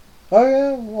 Oh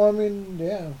yeah, well I mean,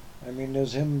 yeah.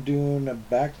 There's him doing a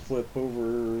backflip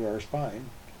over our spine.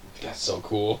 That's so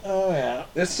cool. Oh yeah.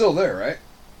 It's still there, right?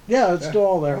 Yeah, it's still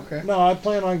all there. Okay. No, I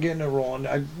plan on getting it rolling.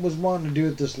 I was wanting to do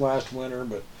it this last winter,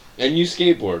 but And you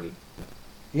skateboarded.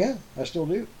 yeah, I still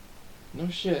do. No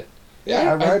shit.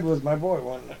 Yeah, I ride with my boy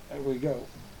when we go.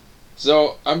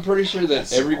 So I'm pretty sure that That's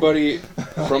so everybody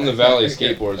from the Valley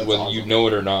skateboards, That's whether awesome. you know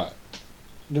it or not.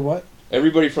 Do what?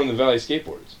 Everybody from the Valley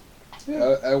skateboards.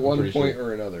 At one pretty point sure.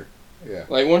 or another. Yeah.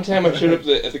 Like one time I showed up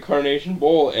at the Carnation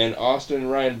Bowl and Austin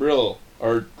and Ryan Brill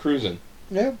are cruising.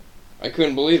 Yeah. I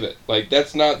couldn't believe it. Like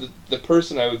that's not the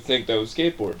person I would think that would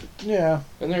skateboard. Yeah.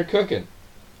 And they're cooking.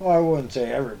 Well, I wouldn't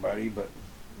say everybody, but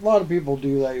a lot of people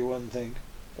do that. You wouldn't think.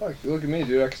 Fuck, look at me,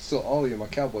 dude. I can still ollie in my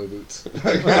cowboy boots.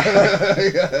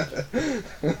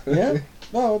 Yeah.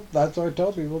 No, that's what I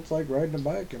tell people. It's like riding a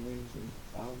bike.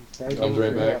 I'll probably Comes never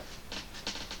right forget back.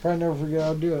 Probably never forget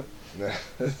how to do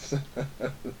it.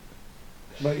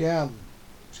 But yeah,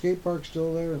 skate park's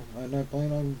still there, and I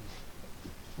plan on,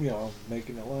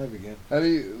 making it live again. How do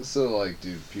you? So like,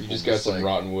 dude, people You just got some like,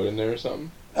 rotten wood in there or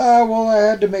something? Well, I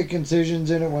had to make incisions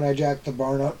in it when I jacked the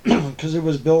barn up because it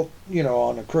was built,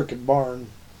 on a crooked barn.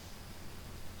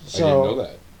 So, I didn't know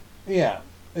that. Yeah,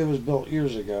 it was built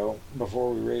years ago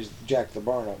before we jacked the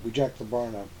barn up. We jacked the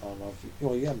barn up. I don't know if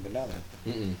you haven't been down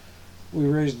there. Mm-mm. We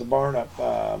raised the barn up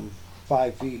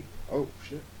 5 feet. Oh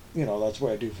shit. That's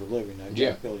what I do for a living. I jack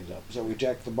Yeah. buildings up. So we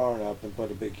jacked the barn up and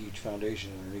put a big, huge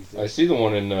foundation underneath it. I see the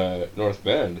one in North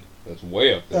Bend. That's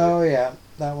way up there. Oh yeah,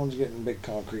 that one's getting big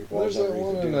concrete walls. There's that underneath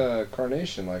one it, in too.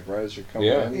 Carnation, like right as you're coming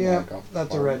Yeah. in. Yeah, like, off the that's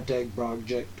a farm. red tag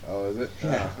project. Oh, is it?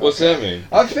 Yeah. Oh, What's that mean?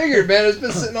 I figured, man. It's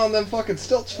been sitting on them fucking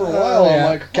stilts for a while. Yeah.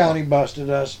 I'm like, County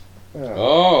busted us yeah.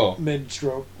 Oh.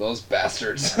 mid-stroke. Those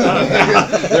bastards. They're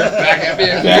back at me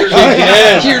Back again.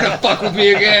 again. Here to fuck with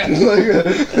me again.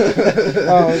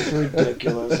 Oh, it's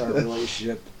ridiculous, our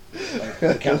relationship. Like,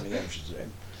 the county, I should say.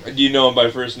 Do you know him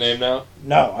by first name now?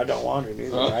 No, I don't want to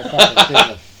either. Oh. I fucking stay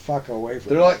the fuck away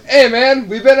from They're it. like, hey man,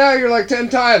 we've been out here like 10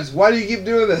 times. Why do you keep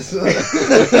doing this? Huh?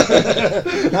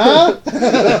 What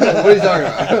are you talking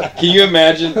about? Can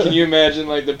you imagine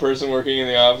like the person working in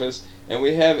the office and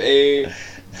we have a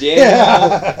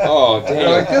Daniel. Oh, They're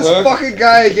Daniel like, this Cook. fucking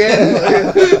guy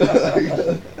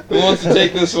again. Who wants to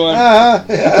take this one?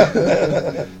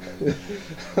 Uh-huh.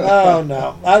 Oh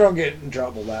no, I don't get in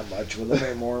trouble that much with them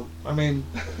anymore.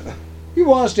 You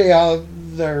want to stay out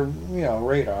of their,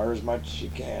 radar as much as you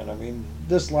can.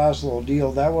 This last little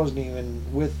deal, that wasn't even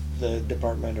with the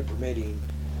Department of Permitting,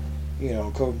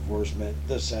 code enforcement.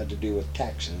 This had to do with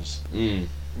taxes. Mm.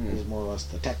 It was more or less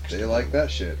the tax. They like that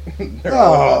shit. They're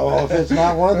all Oh, about if that. it's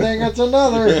not one thing, it's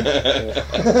another.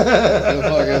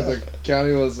 The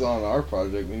county was on our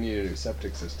project. We need a new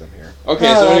septic system here. Okay,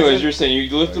 No, so that's anyways, it. you're saying you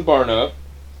lift the barn up.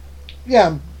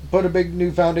 Yeah, put a big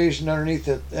new foundation underneath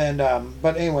it, and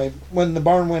but anyway, when the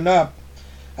barn went up,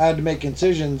 I had to make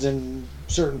incisions in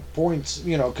certain points,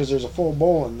 because there's a full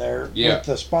bowl in there Yeah. with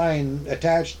the spine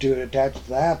attached to the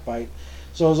half pipe,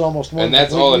 so it was almost one. And that's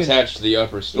complete all unit. attached to the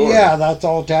upper story. Yeah, that's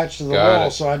all attached to the Got wall,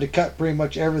 it. so I had to cut pretty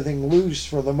much everything loose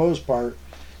for the most part,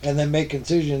 and then make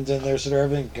incisions in there so that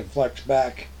everything can flex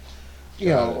back,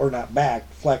 Got it. or not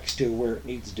back, flex to where it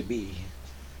needs to be.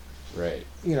 Right.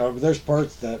 There's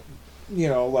parts that, you've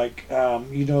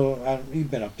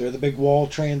been up there, the big wall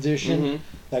transition Mhm.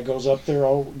 that goes up there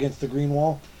all against the green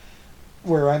wall,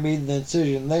 where I made the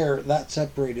incision there, that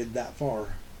separated that far.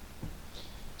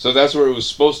 So that's where it was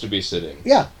supposed to be sitting.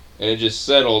 Yeah. And it just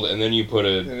settled, and then you put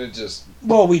a. And it just.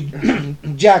 Well, we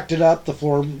jacked it up, the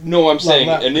floor. No, I'm saying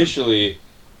that- initially,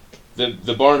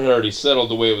 the barn had already settled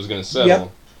the way it was going to settle.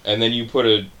 Yep. and then you put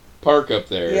a park up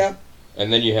there. Yep.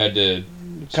 And then you had to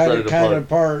Cut spread it it kind apart. of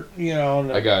apart, you know,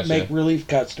 and I gotcha. make relief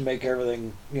cuts to make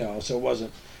everything, you know, so it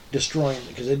wasn't destroying,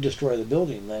 because it'd destroy the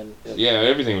building then. Yeah,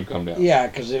 everything would come down. Yeah,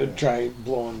 because it would try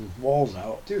blowing walls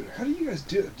out. Dude, how do you guys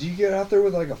do it? Do you get out there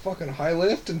with like a fucking high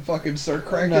lift and fucking start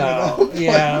cranking it No, up?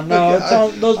 yeah, Like, no, it's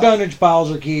on, those dunnage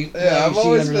piles are key. Yeah, I've you see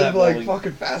always under been that like building.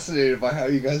 fucking fascinated by how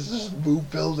you guys just move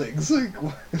buildings.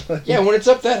 Like Yeah, when it's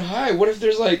up that high, what if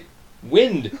there's like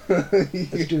wind?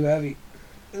 It's too heavy.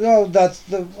 No, that's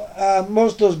the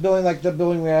most of those buildings, like the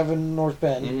building we have in North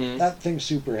Bend. Mhm. That thing's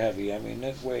super heavy. I mean,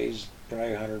 it weighs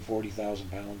probably 140,000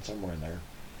 pounds, somewhere in there.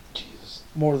 Jesus.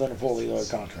 More than a fully loaded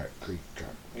contract creek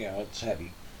truck. Yeah, it's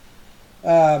heavy.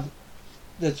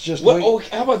 That's just What? weight- Oh,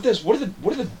 how about this? What do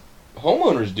the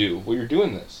homeowners do while you're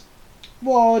doing this?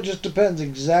 Well, it just depends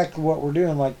exactly what we're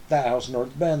doing. Like that house in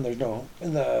North Bend, there's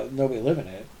nobody living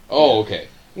in it. Oh, okay.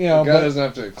 You know, the guy but doesn't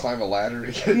have to climb a ladder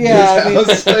to get Yeah, I in mean-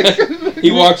 his house. Like, He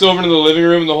walks over to the living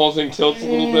room and the whole thing tilts a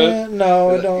little bit.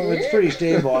 No, it don't. It's pretty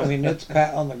stable. I mean, it's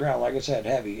pat on the ground. Like I said,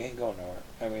 heavy. Ain't going nowhere.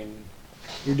 I mean,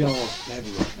 you're dealing with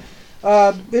heavy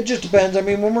work. It just depends. I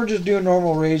mean, when we're just doing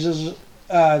normal raises,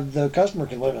 the customer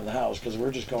can live in the house because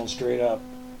we're just going straight up.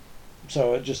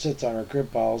 So it just sits on our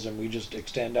crib piles, and we just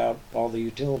extend out all the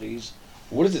utilities.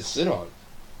 What does it sit on?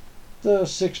 The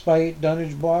 6x8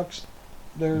 dunnage blocks.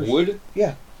 There's Wood?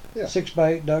 Yeah.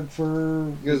 6x8 dug for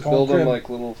you guys we call build them crib like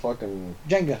little fucking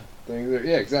Jenga. things.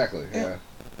 Yeah, exactly. Yeah.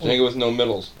 Yeah. Jenga with no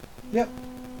middles.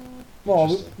 Well,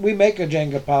 Interesting. we make a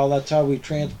Jenga pile. That's how we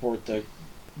transport the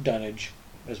dunnage,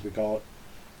 as we call it.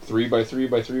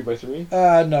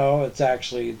 3x3x3x3? No, it's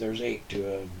actually there's 8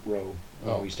 to a row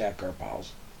when Oh. we stack our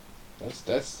piles.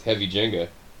 That's heavy Jenga.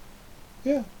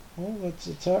 Well,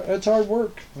 it's hard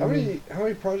work. How many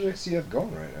projects do you have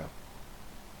going right now?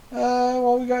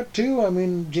 Well, we got 2. I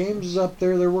mean, James is up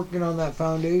there. They're working on that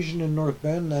foundation in North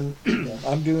Bend, and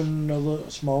I'm doing a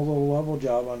small little level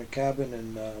job on a cabin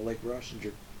in Lake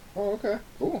Russinger. Oh, okay.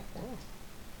 Cool. Wow.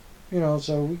 You know,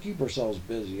 so we keep ourselves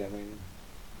busy. I mean,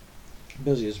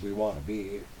 busy as we want to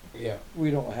be. Yeah.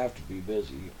 We don't have to be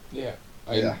busy. Yeah.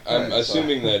 Yeah, I'm right, so-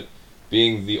 assuming that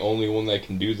being the only one that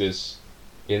can do this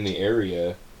in the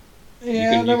area,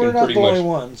 Yeah, can- no, you we're can not pretty the only much-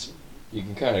 ones. you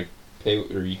can kind of pay,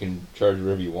 or you can charge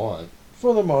whatever you want.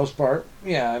 For the most part,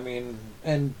 yeah. I mean,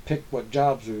 and pick what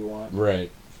jobs we want.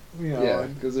 Right. You know, Yeah,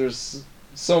 because there's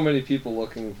so many people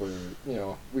looking for,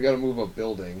 we got to move a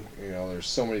building. There's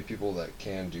so many people that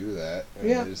can do that. And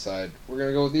Yeah. they decide, we're going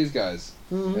to go with these guys.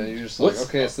 mhm. And you're just What's- like,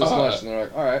 okay, it's this much. And they're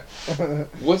like, all right.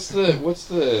 What's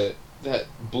that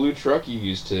blue truck you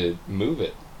used to move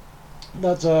it?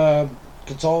 That's a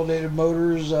Consolidated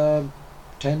Motors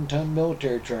 10-ton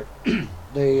military truck.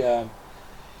 They,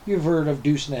 you've heard of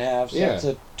Deuce and a Half. So Yeah. That's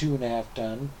a 2.5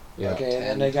 ton. Yeah. Okay, and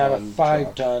then they got a 10-ton 5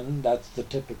 truck. ton. That's the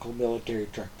typical military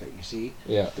truck that you see.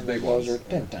 Yeah. The big Those ones. are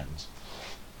 10 tons.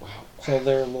 Wow. So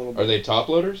they're a little bit. Are they top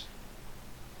loaders?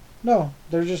 No,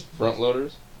 they're just. Front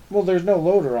loaders? Well, there's no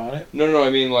loader on it. No. I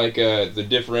mean like the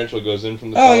differential goes in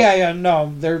from the Oh top. yeah.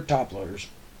 No, they're top loaders.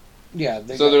 Yeah.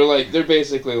 They're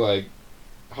basically like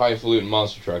highfalutin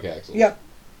monster truck axles. Yep.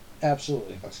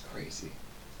 Absolutely. That's crazy.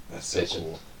 That's so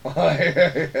Bitchin'.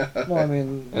 cool. No, I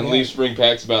mean. And yeah. leaf spring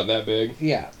pack's about that big.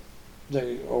 Yeah,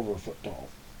 they're over a foot tall,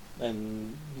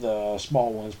 and the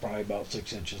small one's probably about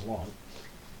 6 inches long.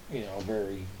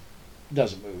 Very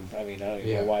doesn't move. I mean, I don't even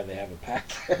Yeah. know why they have a pack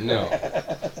there. No.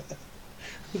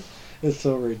 It's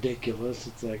so ridiculous.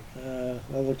 It's like that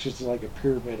looks just like a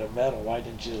pyramid of metal. Why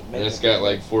didn't you just make And it's it? got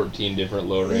like 14 different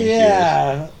low range gears.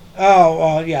 Yeah. Oh,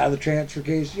 well, yeah. The transfer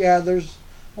case. Yeah, there's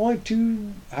only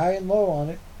 2 high and low on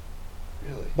it,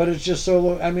 Really? but it's just so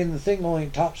low. I mean, the thing only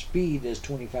top speed is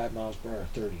 25 miles per hour,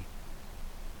 30.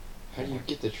 How do you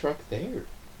get the truck there?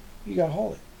 You gotta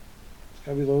haul it. It's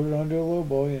gotta be loaded onto a low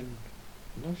boy, and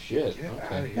No shit. Get outta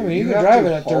Okay. here. I mean, you can have drive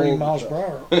to it at 30 haul miles the per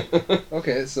hour.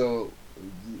 Okay, so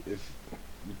if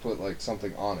you put like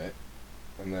something on it,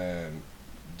 and then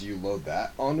do you load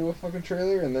that onto a fucking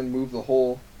trailer and then move the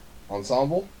whole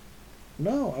ensemble?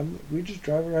 No, we just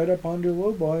drive it right up onto a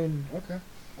low boy, and Okay.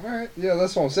 All right. Yeah,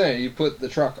 that's what I'm saying. You put the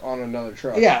truck on another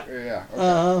truck. Yeah. Yeah.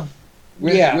 Okay.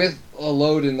 With yeah. with a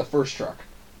load in the first truck.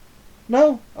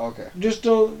 No, Okay. just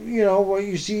what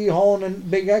you see hauling a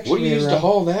big excavator. What do you use to around.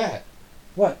 haul that?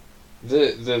 What?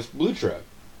 The blue truck.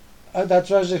 That's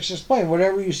what I was just explaining.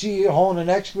 Whatever you see hauling an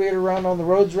excavator around on the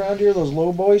roads around here, those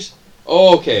low boys.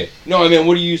 Oh, okay. No, I mean,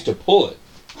 what do you use to pull it?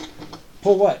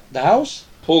 Pull what? The house?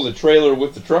 Pull the trailer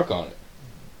with the truck on it.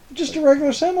 Just a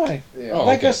regular semi. Yeah. Oh,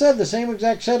 Like okay. I said, the same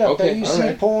exact setup Okay, that you all see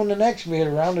right. pulling an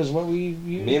excavator around is what we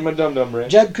Me use. and my dum-dum brain.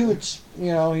 Jeb Coots, he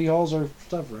hauls our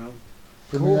stuff around.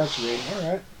 Premier Cool. Excavating. All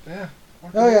right. Yeah.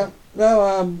 Oh yeah.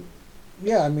 No.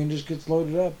 Yeah. I mean, just gets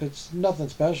loaded up. It's nothing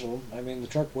special. I mean, the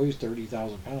truck weighs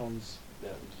 30,000 pounds.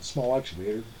 Small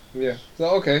excavator. Yeah. So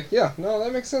okay. Yeah. No,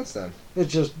 that makes sense then.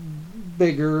 It's just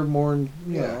bigger, more. You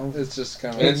know. It's just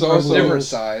kind of. And it's also- different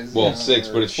size. Well, you know, 6,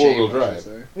 or but it's shape, four-wheel I should drive.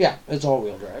 say. Yeah, it's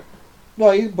all-wheel drive.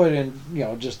 Well, you can put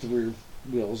in, just the rear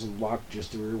wheels and lock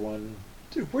just the rear one.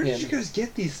 Dude, where did Yeah. you guys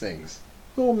get these things?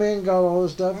 The old man got all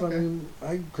this stuff. Okay. I mean,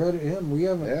 I credit him. We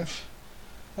haven't. Yeah.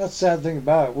 That's the sad thing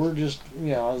about it. We're just,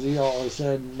 as he always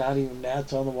said, not even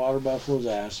gnats on the water buffalo's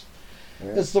ass.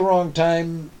 Yeah. It's the wrong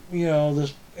time.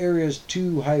 This area's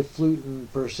too highfalutin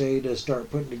per se to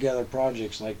start putting together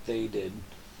projects like they did.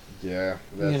 Yeah.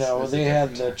 That's They a had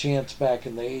the different chance back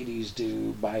in the 80s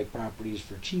to buy properties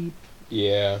for cheap.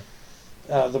 Yeah.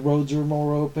 The roads are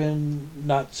more open,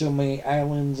 not so many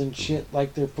islands and shit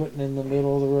like they're putting in the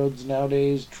middle of the roads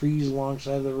nowadays, trees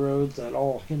alongside the roads, that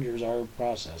all hinders our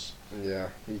process. time. Yeah.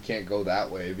 You can't go that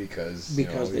way because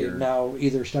Because they've now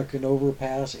either stuck an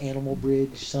overpass, animal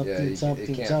bridge, something, it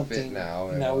something, can't something. fit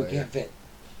now, Now we yeah. can't fit.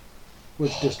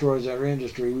 Which destroys our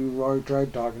industry. We've already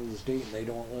tried talking to the state and they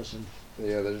don't listen.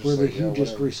 Yeah, they're just We're the like, yeah,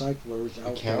 hugest whatever. recyclers The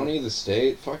out county, the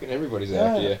state, fucking everybody's Yeah.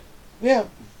 after you. there. Yeah.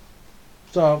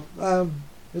 So,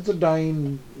 it's a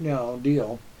dying,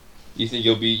 deal. You think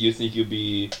you'll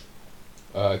be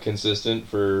consistent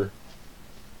for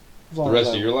As the long rest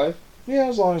as of your life? Yeah,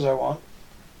 as long as I want.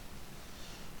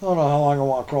 I don't know how long I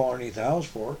want to crawl underneath the house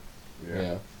for.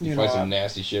 Yeah. You You find know, some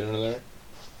nasty shit under there?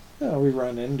 Yeah, we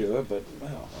run into it, but I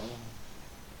don't know.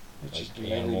 It's Like just an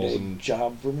animals everyday and-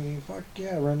 job for me. Fuck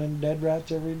yeah, running dead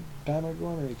rats every time I go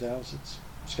underneath the house. It's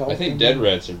I skeleton. think dead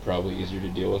rats are probably easier to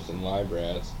deal with than live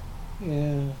rats.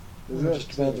 Yeah. Is It that- just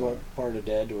depends what part of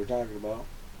dead we're talking about.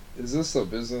 Is this a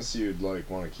business you'd like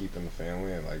want to keep in the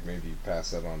family and like maybe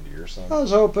pass that on to your son? I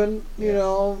was hoping,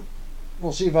 Yeah.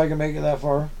 we'll see if I can make it that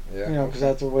far. Yeah. Because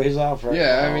that's a ways off right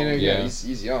Yeah, now. I mean, again, Yeah.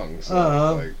 he's young, so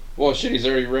Uh-huh. it's like, Well, shit, he's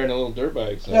already riding a little dirt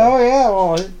bike, so. Oh yeah,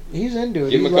 well he's into it.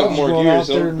 Give him He a couple loves more going gears, out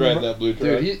there he'll and drive that blue truck.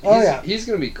 dude, he's Oh, yeah. he's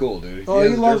gonna be cool, dude. Oh, he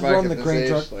has a loves dirt bike running at the this crane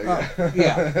age, truck. like-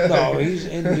 Yeah, no, he's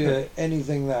into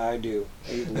anything that I do.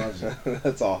 He loves it.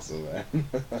 That's awesome, man.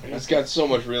 He's got so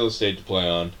much real estate to play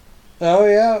on. Oh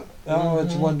yeah, oh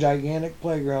it's Mhm. one gigantic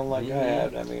playground like I Mhm.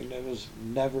 had. I mean, it was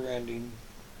never ending.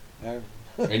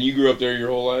 And you grew up there your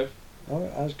whole life? I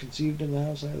was conceived in the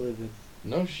house I lived in.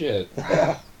 No shit.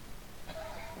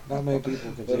 Not many people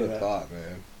can What say a that. thought,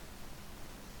 man.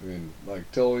 I mean,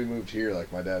 like, till we moved here,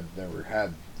 like, my dad never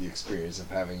had the experience of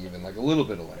having even, like, a little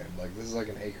bit of land. Like, this is, like,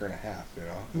 an acre and a half, you know?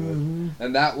 Hmm.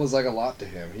 And that was, like, a lot to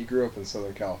him. He grew up in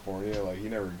Southern California. Like, he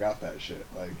never got that shit.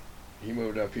 Like, he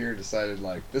moved up here and decided,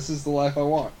 like, this is the life I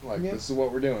want. Like, Yeah. this is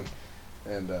what we're doing.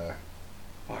 And,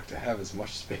 fuck, to have as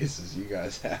much space as you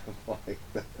guys have, like,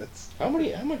 that's... How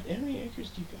many acres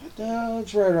do you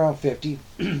It's right around 50.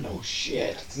 got? No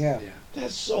shit. Yeah.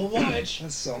 That's so much.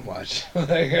 That's so much.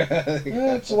 Like,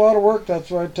 Yeah, it's a lot of work. That's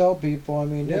what I tell people. I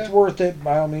mean, it's Yeah. worth it.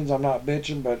 By all means, I'm not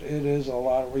bitching, but it is a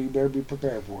lot of. You better be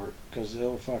prepared for it because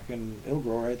it'll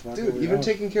grow right the fuck over Dude, your even house.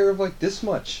 taking care of, like, this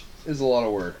much is a lot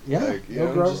of work. Yeah, Like, you it'll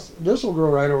know, grow. just... This will grow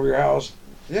right over your house.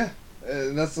 Yeah,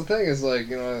 and that's the thing is like,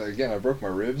 you know, again, I broke my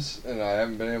ribs and I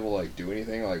haven't been able to like do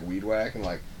anything like weed whack and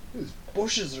like these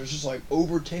bushes are just like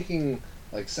overtaking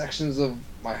like sections of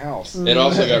my house. It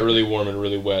also got really warm and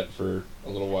really wet for a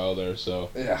little while there, so.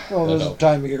 Yeah, Well, That there's a helped.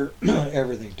 time of year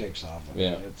everything takes off. I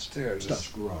mean, Yeah. it's dude, stuff's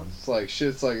just, growing. it's like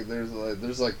shit's like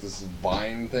there's like this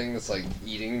vine thing that's like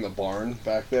eating the barn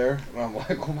back there, and I'm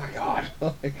like, oh my god,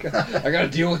 like I gotta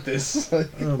deal with this. Like,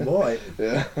 Oh boy.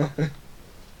 yeah.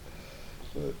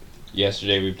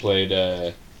 Yesterday we played,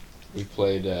 what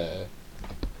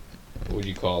would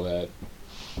you call that?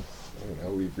 I don't know,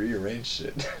 we've rearranged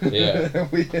shit. Yeah.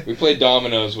 we We played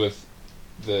dominoes with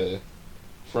the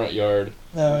front yard.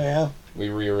 Oh yeah. We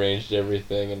rearranged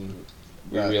everything and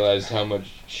we Right. realized how much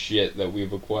shit that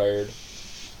we've acquired.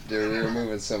 Dude, we were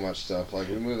moving so much stuff. Like,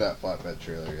 we moved that flatbed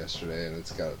trailer yesterday, and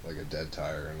it's got, like, a dead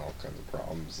tire and all kinds of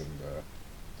problems. And,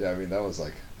 yeah, I mean, that was,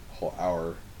 like, a whole hour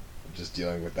of just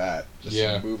dealing with that. Just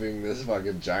Yeah. moving this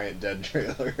fucking giant dead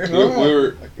trailer.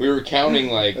 We were counting,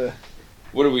 like,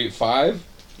 what are we, 5?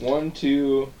 1,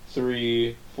 2,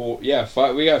 3, 4. Yeah,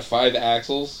 5. We got 5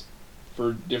 axles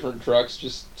for different trucks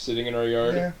just sitting in our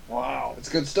yard. Yeah. Wow. It's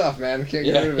good stuff, man. Can't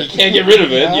Yeah, get rid of you it. can't get rid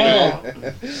of it, you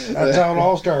know. That's how it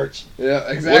all starts. Yeah,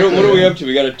 exactly. What are we up to?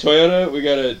 We got a Toyota, we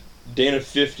got a Dana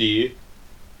 50,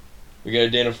 we got a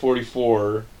Dana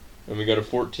 44, and we got a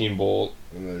 14 bolt.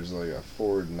 And there's, like, a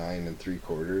Ford 9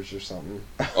 3/4 or something.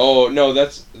 Oh, no,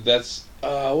 that's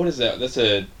what is that? That's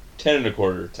a 10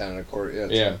 1/4. 10 1/4. Yeah,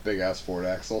 it's Yeah. a big ass Ford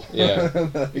axle. Yeah.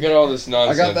 You got all this I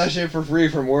nonsense. got that shit for free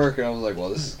from work, and I was like, well,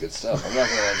 this is good stuff. I'm not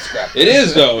gonna let him scrap It this.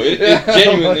 is though. It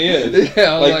genuinely is.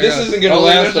 Yeah, I was Like, this isn't gonna oh,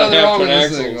 last there's on nothing half wrong ton with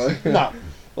this thing. axles. No.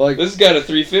 Like, This has got a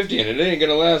 350 in it. It ain't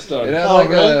gonna last on. it had Oh, like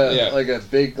really? Yeah. a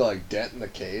big like dent in the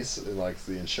case, and like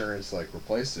the insurance like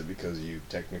replaced it because you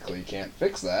technically can't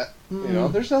fix that. You know,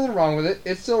 there's nothing wrong with it.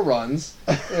 It still runs.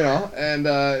 You know, and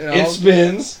you know, It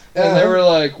spins. and they were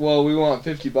like, "Well, we want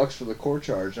 $50 for the core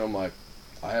charge." And I'm like,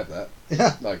 "I have that.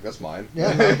 Yeah. Like that's mine."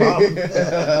 Yeah, no problem.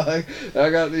 Like I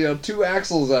got 2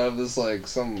 axles out of this like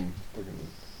some fucking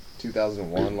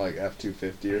 2001 like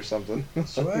F250 or something.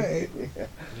 Sweet. Yeah.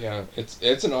 Yeah,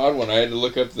 it's an odd one. I had to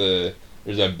look up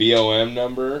there's a BOM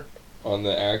number on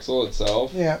the axle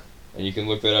itself, Yeah. and you can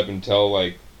look that up and tell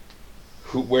like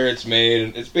where it's made.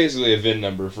 And it's basically a VIN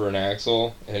number for an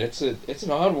axle, and it's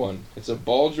an odd one. It's a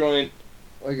ball joint,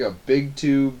 Like a big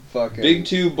tube fucking big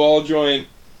tube ball joint,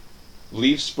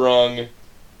 leaf sprung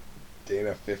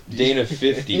Dana 50. Dana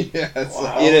 50 Yeah, it's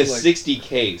Wow. in a like, 60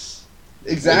 case.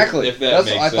 exactly. If that That's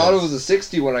makes I thought it sense. was a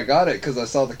 60 when I got it because I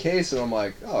saw the case and I'm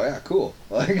like, oh yeah, cool.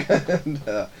 Like, and,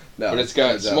 no, But it's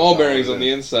got turns out small it's not bearings what on it the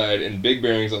is. inside and big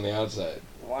bearings on the outside.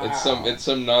 Wow. It's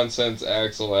some nonsense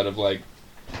axle out of like,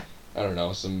 I don't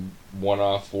know, some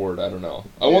one-off Ford. I don't know.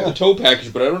 I want Yeah. the tow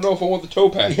package, but I don't know if I want the tow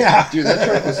package. Yeah. Dude, that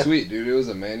truck was sweet, dude. It was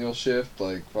a manual shift,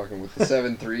 like fucking with the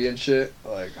 7.3 and shit.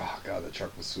 Like, oh god, that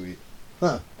truck was sweet.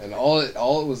 Huh. And all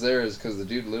it was there is because the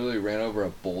dude literally ran over a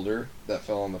boulder that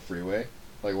fell on the freeway,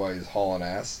 like while he was hauling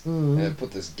ass, Mhm. and it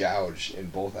put this gouge in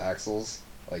both axles,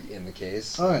 like in the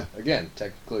case. Oh, yeah. Again,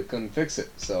 technically couldn't fix it,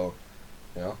 so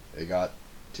you know they got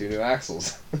 2 new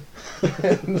axles.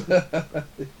 And,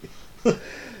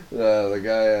 the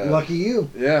guy. Lucky you.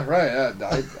 Yeah, right.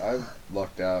 I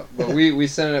lucked out, but we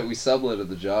sent it. We subletted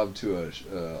the job to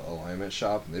a alignment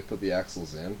shop, and they put the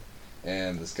axles in,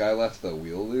 and this guy left the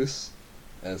wheel loose,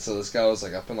 and so this guy was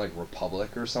like up in like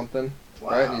Republic or something,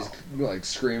 right? And he's like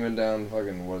screaming down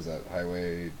fucking what is that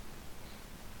highway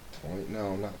 20?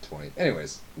 No, not 20.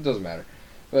 Anyways, it doesn't matter,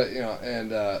 but you know,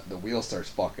 and the wheel starts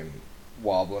fucking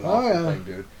wobbling off yeah. the thing,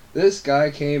 dude. This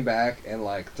guy came back and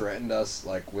like threatened us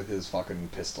like with his fucking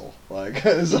pistol. Like,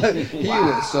 it was like he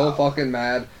was so fucking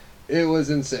mad. It was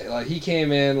insane. Like he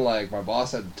came in, like my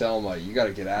boss had to tell him like, you got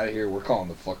to get out of here. We're calling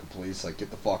the fucking police. Like,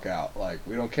 get the fuck out. Like,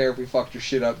 we don't care if we fucked your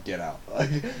shit up. Get out. Like,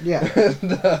 Yeah.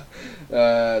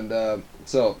 and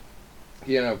so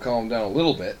he ended up calming down a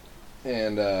little bit,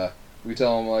 and we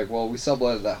tell him like, well, we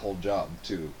subletted that whole job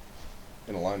to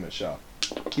an alignment shop.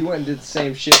 He went and did the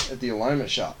same shit at the alignment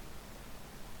shop.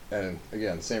 And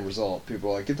again, same result. People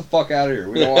are like, get the fuck out of here.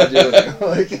 We don't want to deal with you.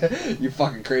 Like, you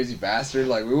fucking crazy bastard.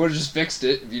 Like, we would have just fixed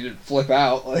it if you didn't flip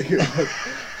out. Like,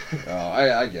 oh,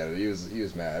 I get it. He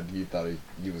was mad. He thought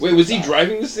he was. Wait, was he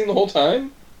driving this thing the whole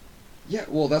time? Yeah,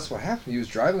 well, that's what happened. He was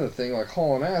driving the thing like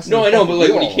hauling ass. No, and I know, the but like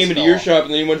wheel when he almost came into fell your off. shop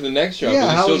and then he went to the next shop, Yeah, was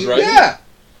he how still was he- driving?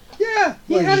 Yeah,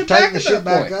 he Well, had you it tighten back the at shit that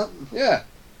back point. up. Yeah.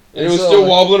 And it was So, still like-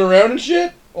 wobbling around and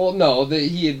shit? Well, no,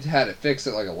 he had it fixed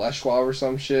at like a Leschwab or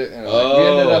some shit, and like, we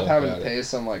ended up having got to it. pay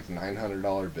some like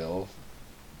 $900 bill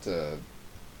to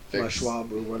Flesh fix.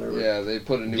 swab or whatever. Yeah, they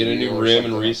put a new Get a wheel new or rim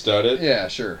and something. restud it? Yeah,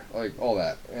 sure, like all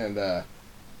that, and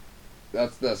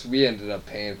that's we ended up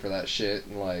paying for that shit,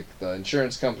 and like the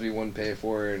insurance company wouldn't pay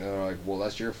for it, and they're like, well,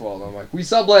 that's your fault. And I'm like, we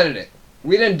subletted it.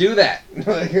 We didn't do that.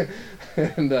 Like,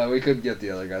 and we couldn't get the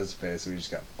other guys to pay, so we just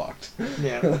got fucked.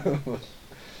 Yeah.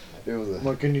 It was a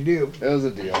What can you do? it was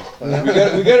a deal.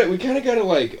 We kind of got to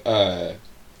like,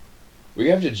 we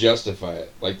have to justify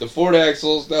it. Like the Ford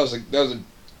axles, that was a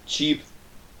cheap,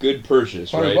 good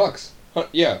purchase, right? $100.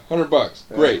 Yeah, $100.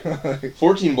 Great.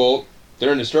 14 bolt,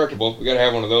 they're indestructible. We got to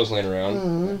have one of those laying around.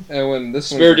 Mm-hmm. And when this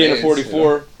Spare one Dana grenades,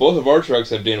 44. Both of our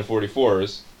trucks have Dana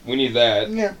 44s. We need that,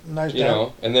 Yeah, nice you job.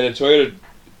 know. And then a Toyota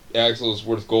axle is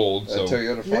worth gold. A So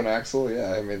Toyota front axle,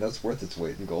 yeah, I mean that's worth its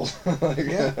weight in gold. Like,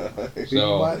 Yeah. like, People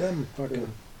So- buy them,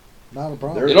 fucking, not a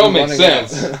problem. They're- it all makes running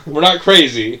sense. out. We're not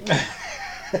crazy.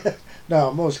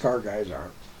 No, most car guys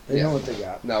aren't. They Yeah. know what they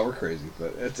got. no, we're crazy,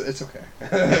 but it's okay.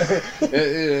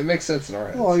 it makes sense in our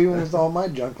heads. Well, even with all my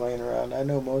junk laying around, I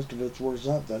know most of it's worth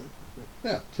something.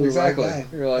 yeah, the right exactly. guy.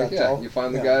 You're like, That's yeah, all. you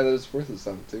find the Yeah. guy that it's worth it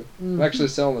something too. I'm Mhm. actually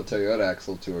selling the Toyota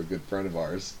axle to a good friend of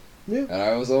ours. Yeah. And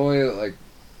I was only like,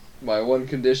 my one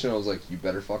condition, I was like, you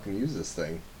better fucking use this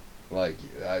thing. Like,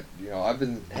 I've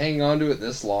been hanging on to it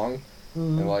this long,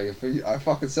 Mhm. and like, if I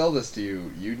fucking sell this to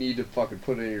you, you need to fucking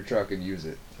put it in your truck and use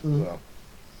it. Mhm. So,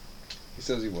 he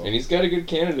says he will. And he's got a good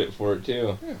candidate for it,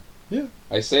 too. Yeah. Yeah.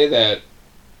 I say that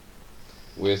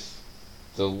with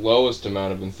the lowest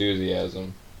amount of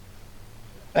enthusiasm.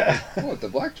 What, the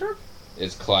black truck?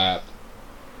 It's clap.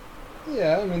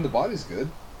 Yeah, I mean the body's good,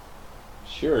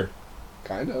 Sure.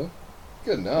 kind of,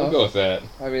 good I'll enough. go with that.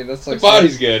 I mean that's The like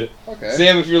body's good. okay.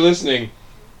 Sam, if you're listening,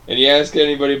 and you ask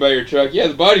anybody about your truck, yeah,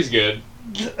 the body's good.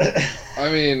 I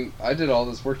mean, I did all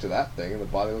this work to that thing, and the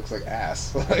body looks like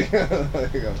ass. Like,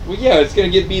 Well, yeah, it's gonna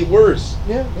get beat worse.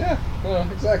 Yeah. yeah, no,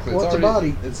 exactly. What's a it's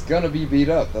body? It's gonna be beat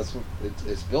up. That's what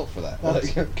it's built for that.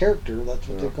 That's Like, character. That's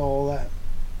what Yeah. they call that.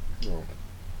 oh.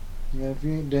 Yeah, if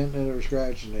you ain't denting it or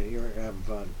scratching it, you ain't having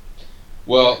fun.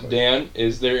 Well, Exactly. Dan,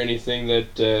 is there anything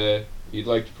that you'd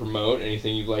like to promote?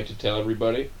 Anything you'd like to tell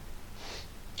everybody?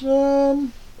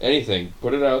 Anything.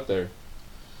 Put it out there.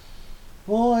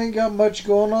 Well, I ain't got much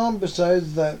going on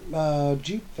besides that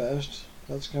Jeep Fest.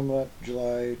 That's coming up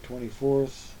July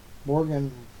 24th.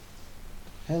 Morgan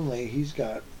Henley,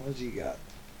 what's he got?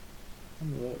 Let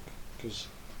me look, because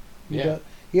Yeah.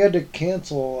 he had to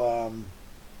cancel.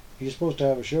 He was supposed to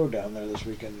have a show down there this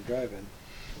weekend to drive-in.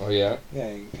 Oh, yeah?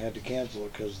 Yeah, he had to cancel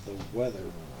it because the weather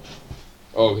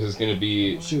Oh, 'cause it's gonna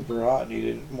be was super hot and he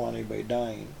didn't want anybody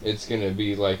dying.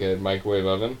 like a microwave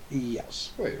oven. Yes.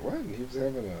 Wait, what? He was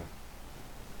having a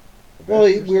Well,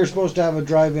 band or we were something? supposed to have a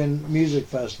drive-in music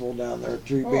festival down there,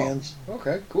 3 Oh. bands.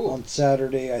 Okay, cool. On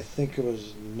Saturday, I think it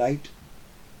was night.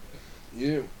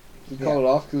 You Yeah. called it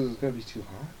off because it was gonna be too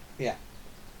hot.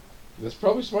 That's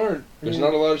probably smart. There's Yeah.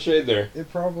 not a lot of shade there.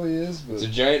 It probably is, but It's a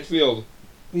giant field.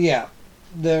 Yeah,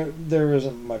 there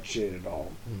isn't much shade at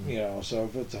all. You know, so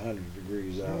if it's 100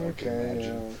 degrees out, I can okay.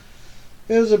 imagine.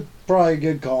 It was probably a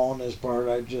good call on his part.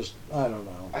 I don't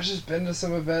know. I've just been to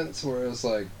some events where it was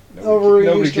like Over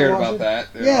nobody East cared Washington?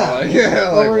 about that. You Yeah. know, like, yeah,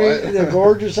 like Over what? the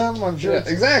gorge or something, I'm sure. Yeah,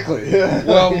 it's- exactly. Yeah.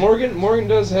 Well, Morgan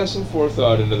does have some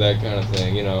forethought into that kind of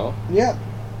thing, you know. Yeah.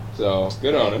 So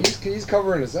good on him. He's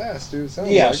covering his ass, dude. it sounds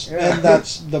Yes, like. Yeah. and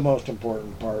that's the most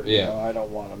important part. You Yeah. know, I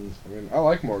don't want him. I mean, I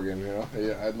like Morgan. You know,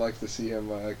 yeah, I'd like to see him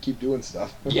keep doing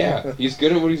stuff. Yeah, he's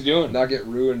good at what he's doing. Not get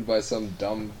ruined by some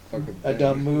dumb fucking. A thing.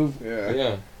 dumb move. Yeah.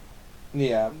 Yeah.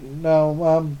 Yeah. No.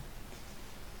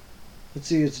 Let's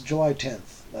see. It's July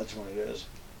 10th. That's when it is.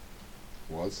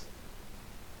 Was.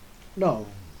 No.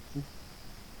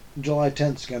 July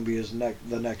 10th is gonna be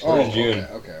the next. Oh, day. in June.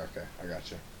 Okay. I got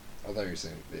you. I thought you were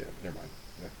saying. Yeah. Never mind.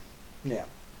 Yeah.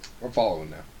 I'm following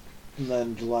now. And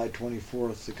then July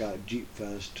 24th, they got Jeep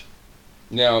Fest.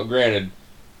 Now, granted,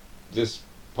 this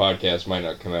podcast might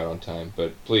not come out on time,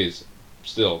 but please,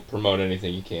 still promote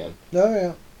anything you can. Oh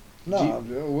yeah. No.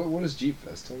 Jeep, what is Jeep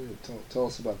Fest? Tell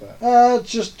us about that.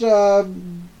 It's just it's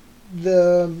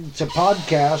a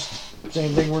podcast.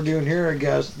 Same thing we're doing here, I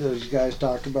guess. Those guys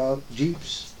talk about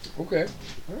Jeeps, Okay.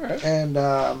 All right. and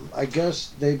I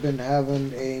guess they've been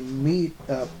having a meet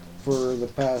up for the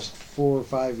past 4 or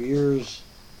 5 years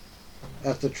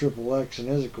at the Triple X in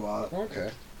Issaquah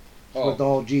Okay. with Oh,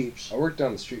 all Jeeps. I work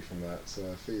down the street from that, so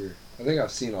I think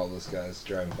I've seen all those guys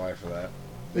driving by for that.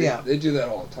 Yeah. They do that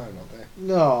all the time, don't they?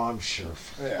 No, I'm sure.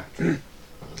 Yeah.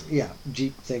 Yeah,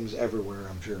 Jeep things everywhere.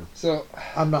 I'm sure. So,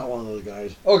 I'm not one of those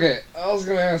guys. okay, I was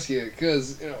gonna ask you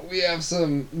because we have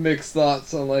some mixed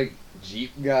thoughts on like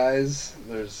Jeep guys.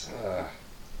 There's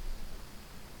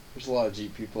a lot of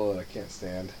Jeep people that I can't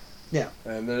stand. Yeah.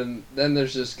 And then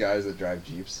there's just guys that drive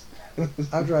Jeeps.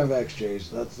 I drive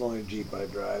XJs. That's the only Jeep I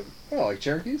drive. Oh, like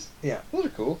Cherokees? Yeah. Those are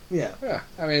cool. Yeah. Yeah.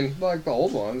 I mean, like the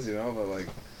old ones, but like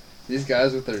these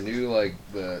guys with their new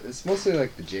it's mostly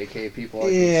like the JK people. I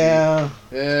can see. Yeah.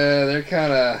 Yeah, they're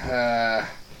kind of.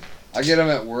 I get them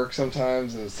at work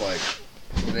sometimes, and it's like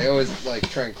they always like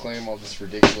try and claim all this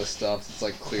ridiculous stuff. It's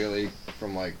like clearly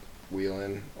from like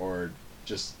Wheeling or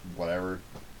just whatever.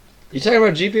 You talking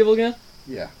about Jeep people again?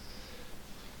 Yeah.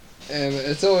 And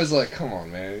it's always like, come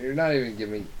on, man, you're not even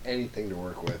giving me anything to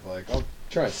work with. Like, I'll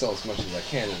try and sell as much as I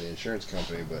can to the insurance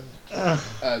company, but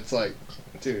it's like,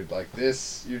 dude, like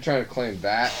this, you're trying to claim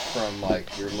that from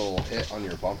like your little hit on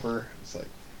your bumper. It's like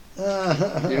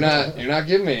you're not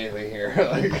giving me anything here.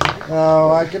 Like,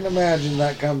 Oh, I can imagine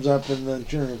that comes up in the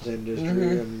insurance industry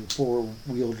Mhm. and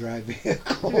 4-wheel drive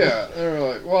vehicles. yeah, they're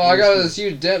like, well, I got this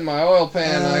huge dent in my oil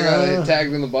pan, and I got it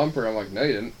tagged in the bumper. I'm like, no,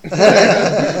 you didn't.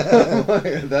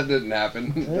 That didn't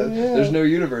happen. Yeah. There's no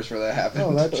universe where that happened.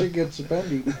 Oh, that shit gets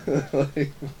offending.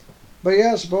 Like, But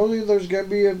yeah, supposedly there's gonna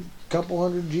be a couple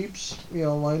hundred Jeeps,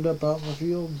 lined up out in the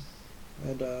field,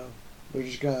 and they're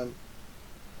just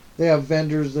they have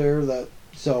vendors there that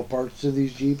sell parts to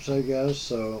these Jeeps, I guess.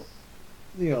 So,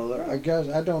 I guess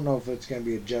I don't know if it's gonna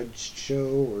be a judged show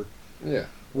or yeah.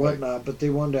 whatnot, but they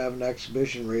wanted to have an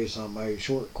exhibition race on my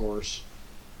short course,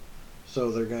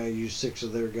 so they're gonna use 6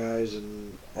 of their guys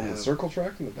and On the have- circle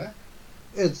track in the back?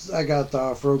 I got the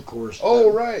off-road course.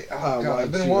 Oh, right. Oh, God, well,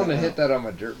 I've been see wanting that to now. hit that on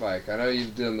my dirt bike. I know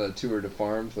you've done the Tour de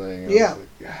Farm thing. and I Yeah. was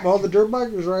like, "God, Well, the dirt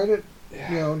bikers ride it.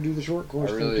 yeah, Do the short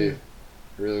course I thing really, too.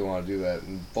 really want to do that.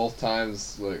 And both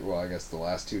times, I guess the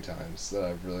last 2 times that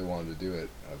I've really wanted to do it,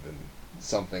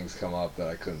 something's come up that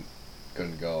I couldn't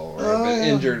go, or I've been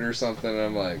yeah. injured or something. And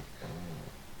I'm like,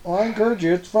 Well, I encourage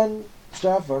you. It's fun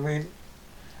stuff. I mean,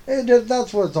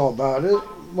 that's what it's all about.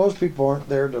 Most people aren't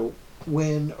there to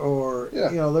win or, Yeah.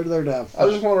 they're there to have I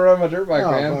fun. just want to ride my dirt bike, Oh,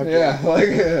 man. fuck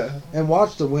Yeah, And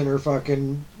watch the winner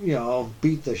fucking,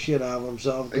 beat the shit out of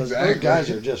himself. Because Exactly. those guys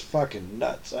are just fucking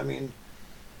nuts. I mean,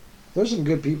 there's some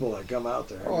good people that come out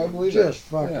there. Oh, I believe it. just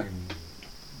fucking Yeah.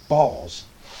 balls.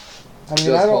 I mean,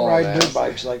 Just I don't hauling ride ass. dirt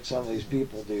bikes like some of these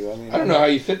people do. I mean, I don't know how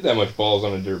you fit that much balls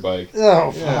on a dirt bike.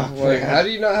 Oh, Yeah, fuck. like, how do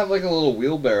you not have like a little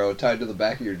wheelbarrow tied to the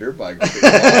back of your dirt bike? A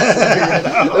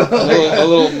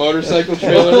little motorcycle A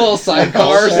trailer. little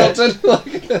sidecar or Offset. something,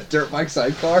 like a dirt bike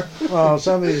sidecar. Well,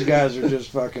 some of these guys are just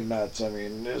fucking nuts. I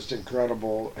mean, just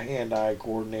incredible hand-eye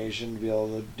coordination to be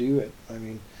able to do it. I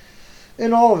mean,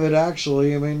 and all of it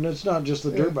actually. I mean, it's not just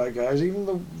the dirt bike guys. Even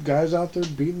the guys out there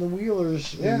beating the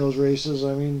wheelers Yeah. in those races.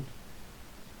 I mean,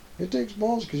 it takes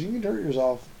balls because you can hurt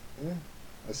yourself.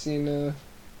 I seen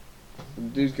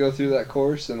dudes go through that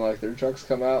course and like their trucks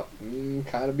come out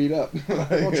kind of beat up.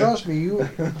 Well, trust me,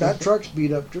 that truck's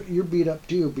beat up. You're beat up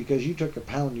too because you took a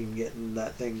pounding getting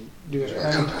that thing. Doing.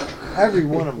 I mean, every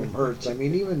one of them hurts. I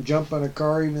mean, even jumping a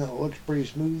car, even though it looks pretty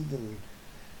smooth, and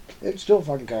it still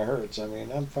fucking kind of hurts. I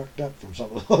mean, I'm fucked up from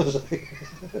some of those.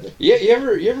 Yeah, you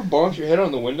ever bonk your head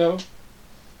on the window?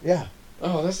 Yeah,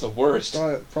 Oh, that's the worst.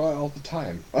 Probably all the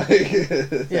time.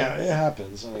 yeah, it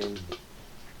happens. I mean,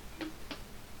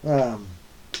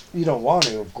 you don't want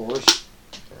to, of course.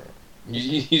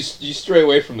 You stray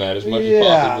away from that as much as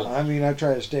Yeah, possible. I mean, I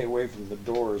try to stay away from the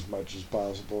door as much as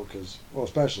possible because, well,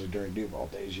 especially during Duval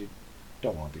days, you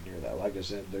don't want to be near that. Like I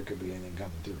said, there could be anything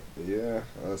coming through. Yeah,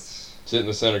 that's Sit in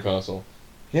the center console.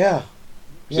 Yeah.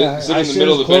 Sit in I the sit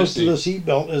middle as of the bench close to the seat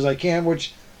belt as I can,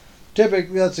 which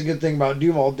typically that's a good thing about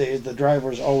Duval days. The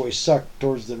drivers always suck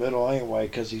towards the middle anyway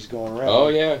because he's going around. Oh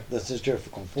yeah. The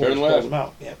centrifugal force Turn pulls left. him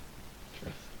out. Yep.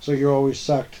 So you're always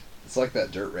sucked. it's like that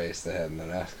dirt race they had in the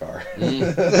NASCAR.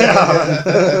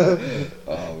 Mm.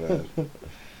 Oh man.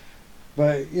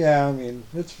 But yeah, I mean,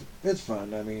 it's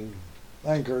fun. I mean,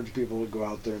 I encourage people to go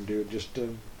out there and do it just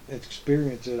to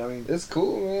experience it. I mean, It's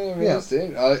cool, man. I mean, Yeah.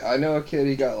 it's I know a kid.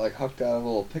 He got like hooked out of a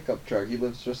little pickup truck. He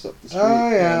lives just up the street. oh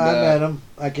yeah, and, I met him.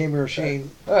 I came here, Shane.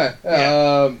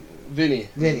 Vinny.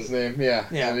 Vinny. His name. Yeah.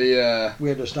 Yeah. And he We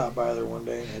had to stop by there one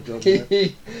day and I drove there.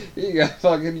 he got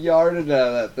fucking yarded out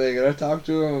of that thing, and I talked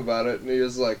to him about it, and he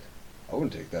was like, "I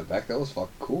wouldn't take that back. That was fucking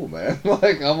cool, man."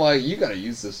 I'm like, you gotta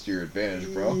use this to your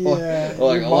advantage, bro. Yeah,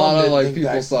 like your a mom lot of didn't like think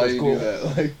people that saw was you cool. do that.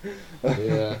 Like,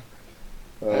 Yeah.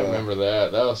 I uh, remember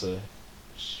that. That was a.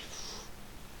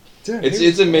 dude, It's he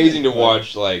was amazing to great.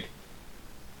 watch like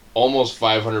almost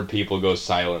 500 people go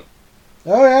silent.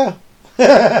 Oh yeah.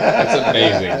 That's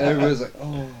amazing. And everybody's like,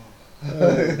 "Oh."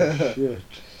 Oh,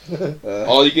 shit.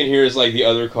 All you can hear is like the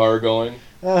other car going.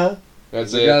 Uh-huh.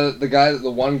 That's the it.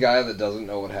 the one guy that doesn't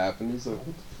know what happened. He's like,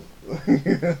 "What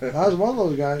the fuck?" I was one of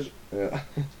those guys. Yeah.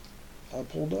 I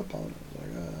pulled up on it.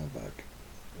 I was like, fuck.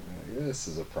 Yeah, this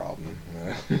is a problem.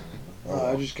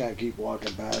 I just can't keep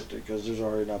walking past it because there's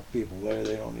already enough people there.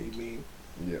 They don't need me.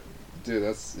 Dude,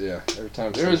 that's every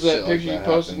time. There was some that shit picture like you that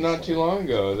posted happens, not too long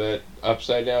ago. That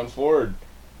upside down Ford.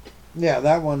 Yeah,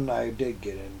 that one I did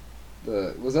get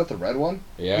in. Was that the red one?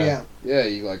 Yeah. Yeah, Yeah,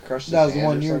 you like crushed his that was the hand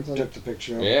one or you something? took the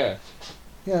picture of. Yeah.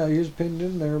 Yeah, he was pinned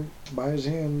in there by his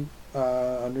hand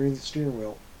underneath the steering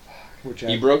wheel. Which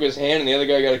He broke his hand and the other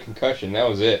guy got a concussion. That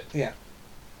was it. Yeah.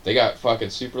 They got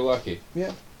fucking super lucky.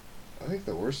 I think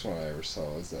the worst one I ever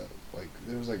saw was that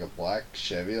there was like a black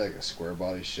Chevy, like a square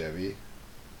body Chevy.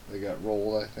 They got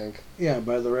rolled, I think. Yeah,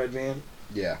 by the red van.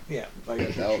 Yeah. Yeah, I got a That,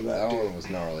 picture of that that too. one was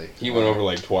gnarly. He went over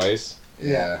like twice.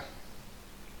 Yeah.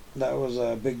 That was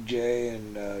Big J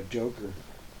and Joker.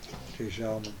 Jay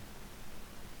Shalman.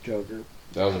 Joker.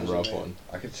 That was a That was rough amazing. one.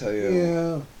 I could tell you.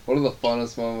 Yeah. One of the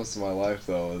funnest moments of my life,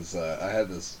 though, is I had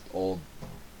this old,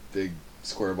 big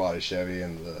square body Chevy,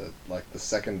 and the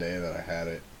second day that I had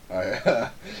it,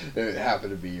 it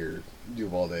happened to be your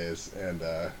Duval days, and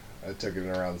I took it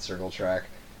around the circle track,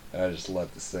 and I just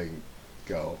let this thing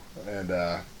go, and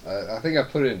I think I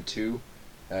put it in 2,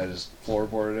 and I just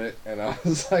floorboarded it, and I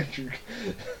was like,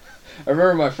 I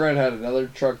remember my friend had another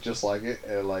truck just like it,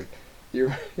 and like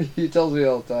he tells me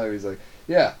all the time, he's like,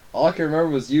 yeah, all I can remember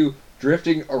was you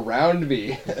drifting around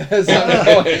me as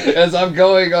I'm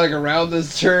going like around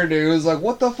this turn, dude. It was like,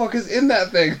 what the fuck is in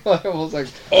that thing? I was like,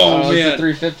 Oh, it's man. a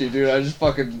 350, dude. I just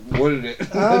fucking wooded it.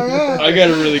 Oh, yeah. I got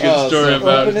a really good Oh, story so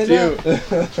about open it,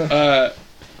 it too.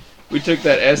 We took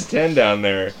that S10 down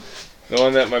there. The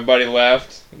one that my buddy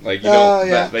left. Like, you don't,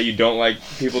 yeah. that you don't like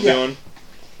people Yeah. doing.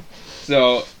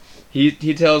 So, he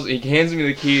hands me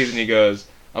the keys and he goes,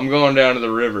 I'm going down to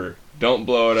the river. Don't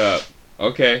blow it up.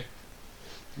 Okay.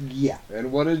 Yeah.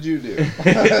 And what did you do?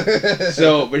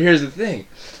 So, but here's the thing.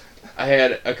 I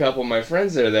had a couple of my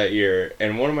friends there that year,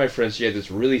 and one of my friends, she had this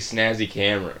really snazzy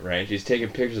camera, right? She's taking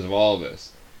pictures of all of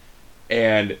us.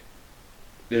 And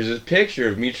there's this picture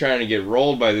of me trying to get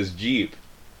rolled by this Jeep,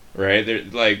 right? They're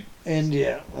like, And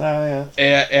yeah. Oh,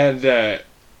 yeah. and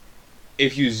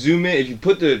if you zoom in, if you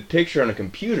put the picture on a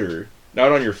computer,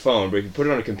 not on your phone, but if you put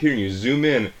it on a computer and you zoom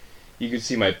in, you can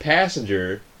see my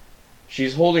passenger.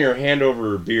 She's holding her hand over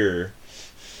her beer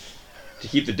to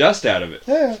keep the dust out of it,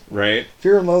 Yeah. right?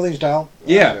 Fear and Loathing style.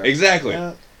 Yeah, Yeah. exactly.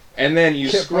 Yeah. And then you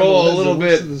Can't scroll find a little the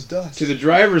bit of this dust. to the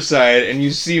driver's side, and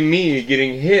you see me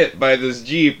getting hit by this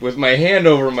Jeep with my hand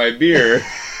over my beer,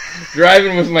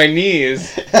 driving with my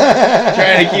knees,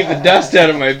 trying to keep the dust out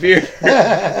of my beer.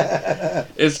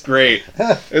 It's great.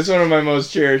 It's one of my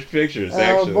most cherished pictures,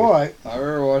 actually. Oh boy. I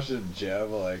remember watching Jeb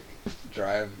like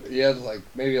drive. He had like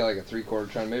maybe like a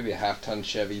 3/4 ton, maybe a half-ton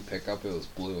Chevy pickup. It was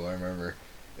blue, I remember,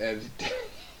 and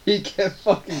he kept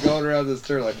fucking going around this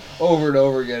turn like over and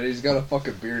over again. He's got a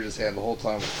fucking beer in his hand the whole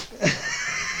time.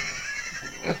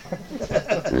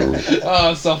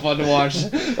 Oh, it's so fun to watch.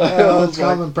 It's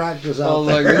common practice I out was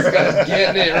there. like, this guy's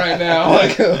getting it right now.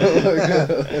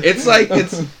 It's like,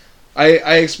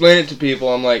 I explain it to people,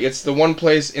 I'm like, it's the one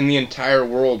place in the entire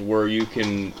world where you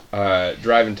can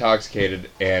drive intoxicated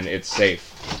and it's safe.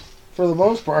 For the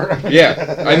most part.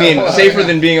 Yeah, I mean, safer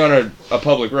than being on a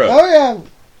public road. Oh yeah.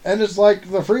 And it's like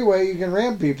the freeway, you can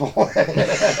ram people.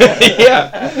 Yeah.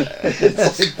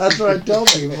 That's what I tell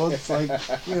people. It's like,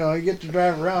 you get to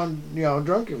drive around,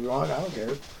 drunk if you want. I don't care.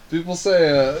 People say,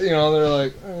 they're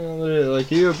like,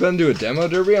 you have been to a demo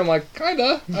derby? I'm like,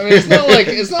 kinda. I mean, it's not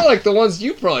like the ones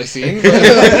you've probably seen, but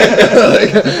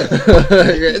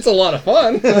it's a lot of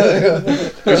fun.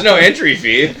 There's no entry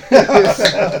fee.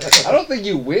 I don't think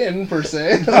you win per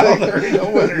se. No, there ain't no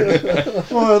winner.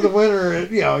 Well, the winner,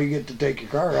 you get to take your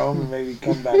car home and maybe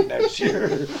come back next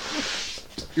year.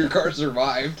 Your car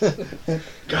survived.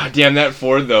 God damn, that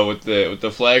Ford though with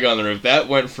the flag on the roof, that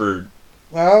went for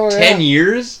Oh, yeah. 10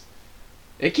 years.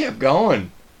 It kept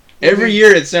going. Every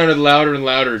year it sounded louder and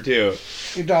louder too.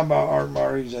 You're talking about Art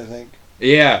Marty's, I think.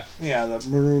 Yeah. Yeah, the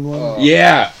maroon one. Oh.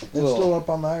 Yeah. It's still up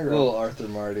on the high road. Little Arthur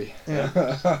Marty. Yeah.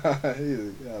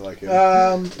 I like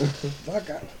him. Fuck.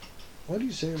 What do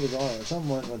you say it was on? Something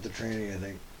went with the tranny, I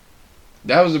think.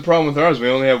 That was the problem with ours. We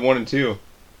only have 1 and 2.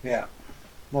 Yeah.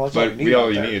 Well, that's But we all out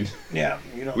you there. need. Yeah.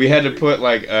 You don't We need had to three. put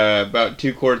like about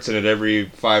 2 quarts in it every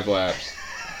 5 laps.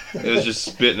 It was just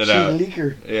spitting it She's a out.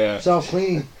 leaker. Yeah.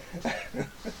 Self-cleaning.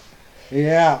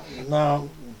 Yeah. No.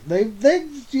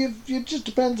 It just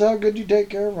depends how good you take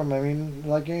care of them. I mean,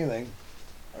 like anything.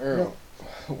 I remember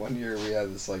one year we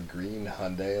had this like green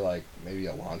Hyundai, like maybe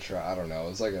a Elantra, I don't know. It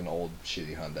was like an old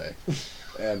shitty Hyundai.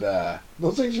 And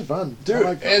Those things are fun. I dude,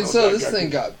 like that and road so dog this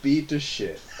thing tractors. got beat to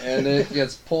shit, and it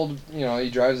gets pulled. He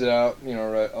drives it out,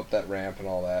 right up that ramp and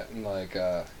all that, and like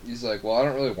he's like, well, I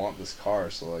don't really want this car,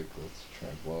 so like let's try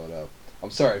and blow it up.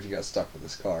 I'm sorry if you got stuck with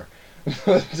this car,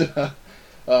 but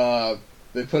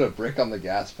they put a brick on the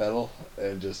gas pedal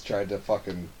and just tried to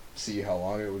fucking see how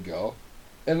long it would go,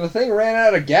 and the thing ran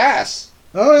out of gas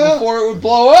Oh, yeah. before it would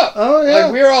blow up. Oh, yeah.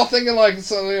 Like we were all thinking like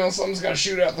something's gonna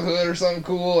shoot out the hood or something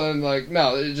cool, and like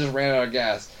no, it just ran out of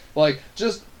gas. Like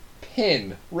just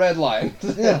pin red line.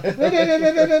 Yeah. Oh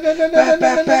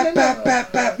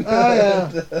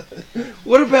yeah.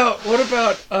 What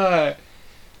about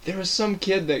there was some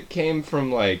kid that came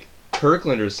from like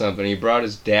Kirkland or something. He brought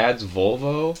his dad's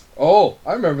Volvo. Oh,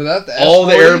 I remember that. The All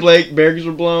the S40. air bags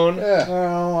were blown. Yeah.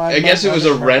 Oh, I guess it was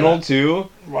a rental too.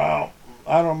 Wow.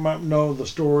 I don't know the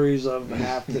stories of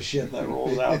half the shit that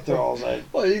rolls out there all day.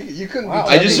 Well, you couldn't. Wow. Be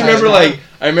I just telling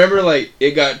remember guys like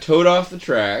it got towed off the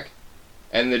track,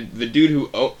 and the dude who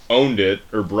owned it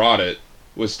or brought it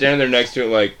was standing there next to it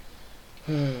like,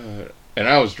 and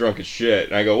I was drunk as shit.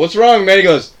 And I go, "What's wrong, man?" He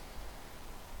goes,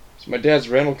 "It's my dad's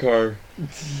rental car."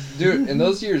 dude, in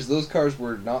those years, those cars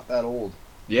were not that old.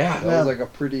 Yeah. That was like a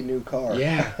pretty new car.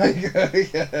 Yeah.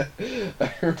 Yeah.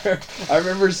 I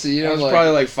remember seeing It it was like,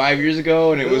 probably like 5 years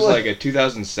ago, and it It was was like a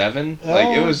 2007. Like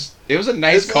Oh. it was a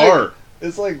nice It's car.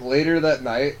 it's like later that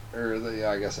night, or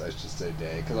I guess I should say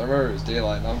day, because I remember it was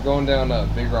daylight, and I'm going down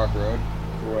Big Rock Road,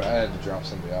 where I had to drop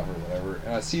somebody off or whatever,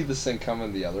 and I see this thing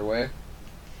coming the other way,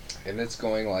 and it's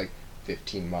going like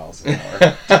 15 miles an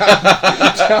hour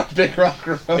down Big Rock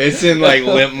Road. It's in like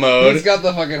limp mode. It's got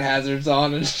the fucking hazards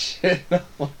on and shit. I'm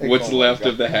like, What's oh my left God.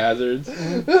 of the hazards? I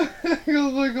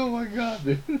was like, oh my God,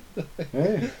 dude.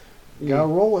 Hey, you gotta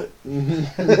roll it.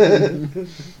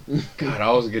 God,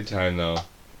 always a good time though.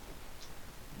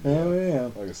 Oh yeah.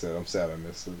 Like I said, I'm sad I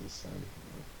missed it this time.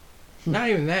 Not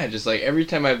even that. Just like every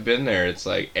time I've been there, it's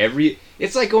like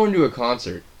it's like going to a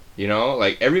concert. You know,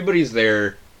 like everybody's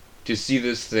there to see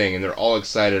this thing, and they're all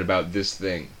excited about this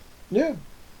thing. Yeah.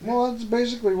 Well, that's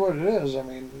basically what it is. I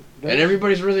mean, And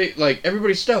everybody's really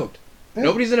everybody's stoked. Yeah.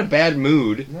 Nobody's in a bad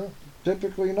mood. No,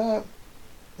 typically not.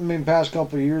 I mean, past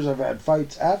couple of years I've had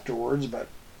fights afterwards, but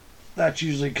that's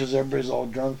usually because everybody's all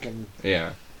drunk and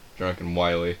Yeah, drunk and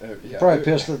wily. Yeah, probably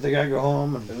pissed that they gotta go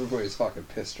home. And, Everybody's fucking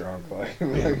pissed drunk. Like,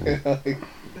 Yeah. like,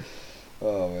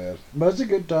 oh, man. but it's a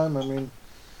good time. I mean,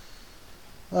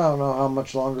 I don't know how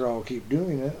much longer I'll keep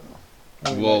doing it.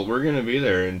 I mean, Well, we're gonna be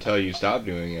there until you stop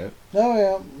doing it. oh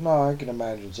yeah, no, I can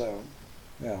imagine so.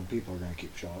 Yeah, people are gonna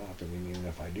keep showing up. I mean, even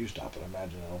if I do stop it, I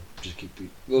imagine they'll just keep.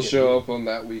 They'll show up on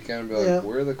that weekend and be like, Yeah.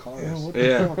 where are the cars? Yeah, what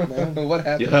Yeah. the fuck, man? What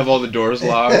happened? You'll have all the doors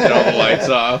locked and all the lights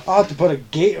off. I'll have to put a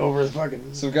gate over the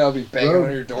fucking. Some guy will be banging Bro.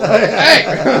 on your door. Like,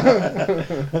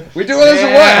 hey! We doing this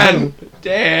or what?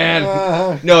 Dan!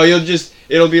 Uh, No,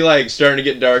 it'll be like starting to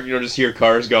get dark, you'll just hear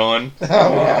cars going. oh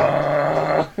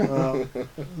yeah.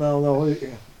 No,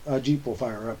 a Jeep will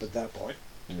fire up at that point.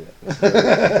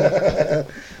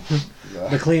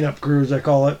 The cleanup crews, I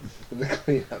call it. The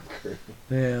cleanup crew.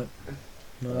 Yeah.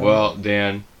 Well,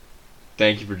 Dan,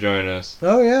 thank you for joining us.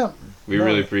 Oh yeah, We No.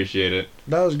 really appreciate it.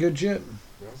 that was good shit.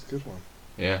 That was a good one.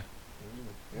 Yeah.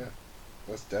 Yeah.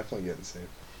 That's definitely getting saved.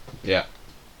 Yeah.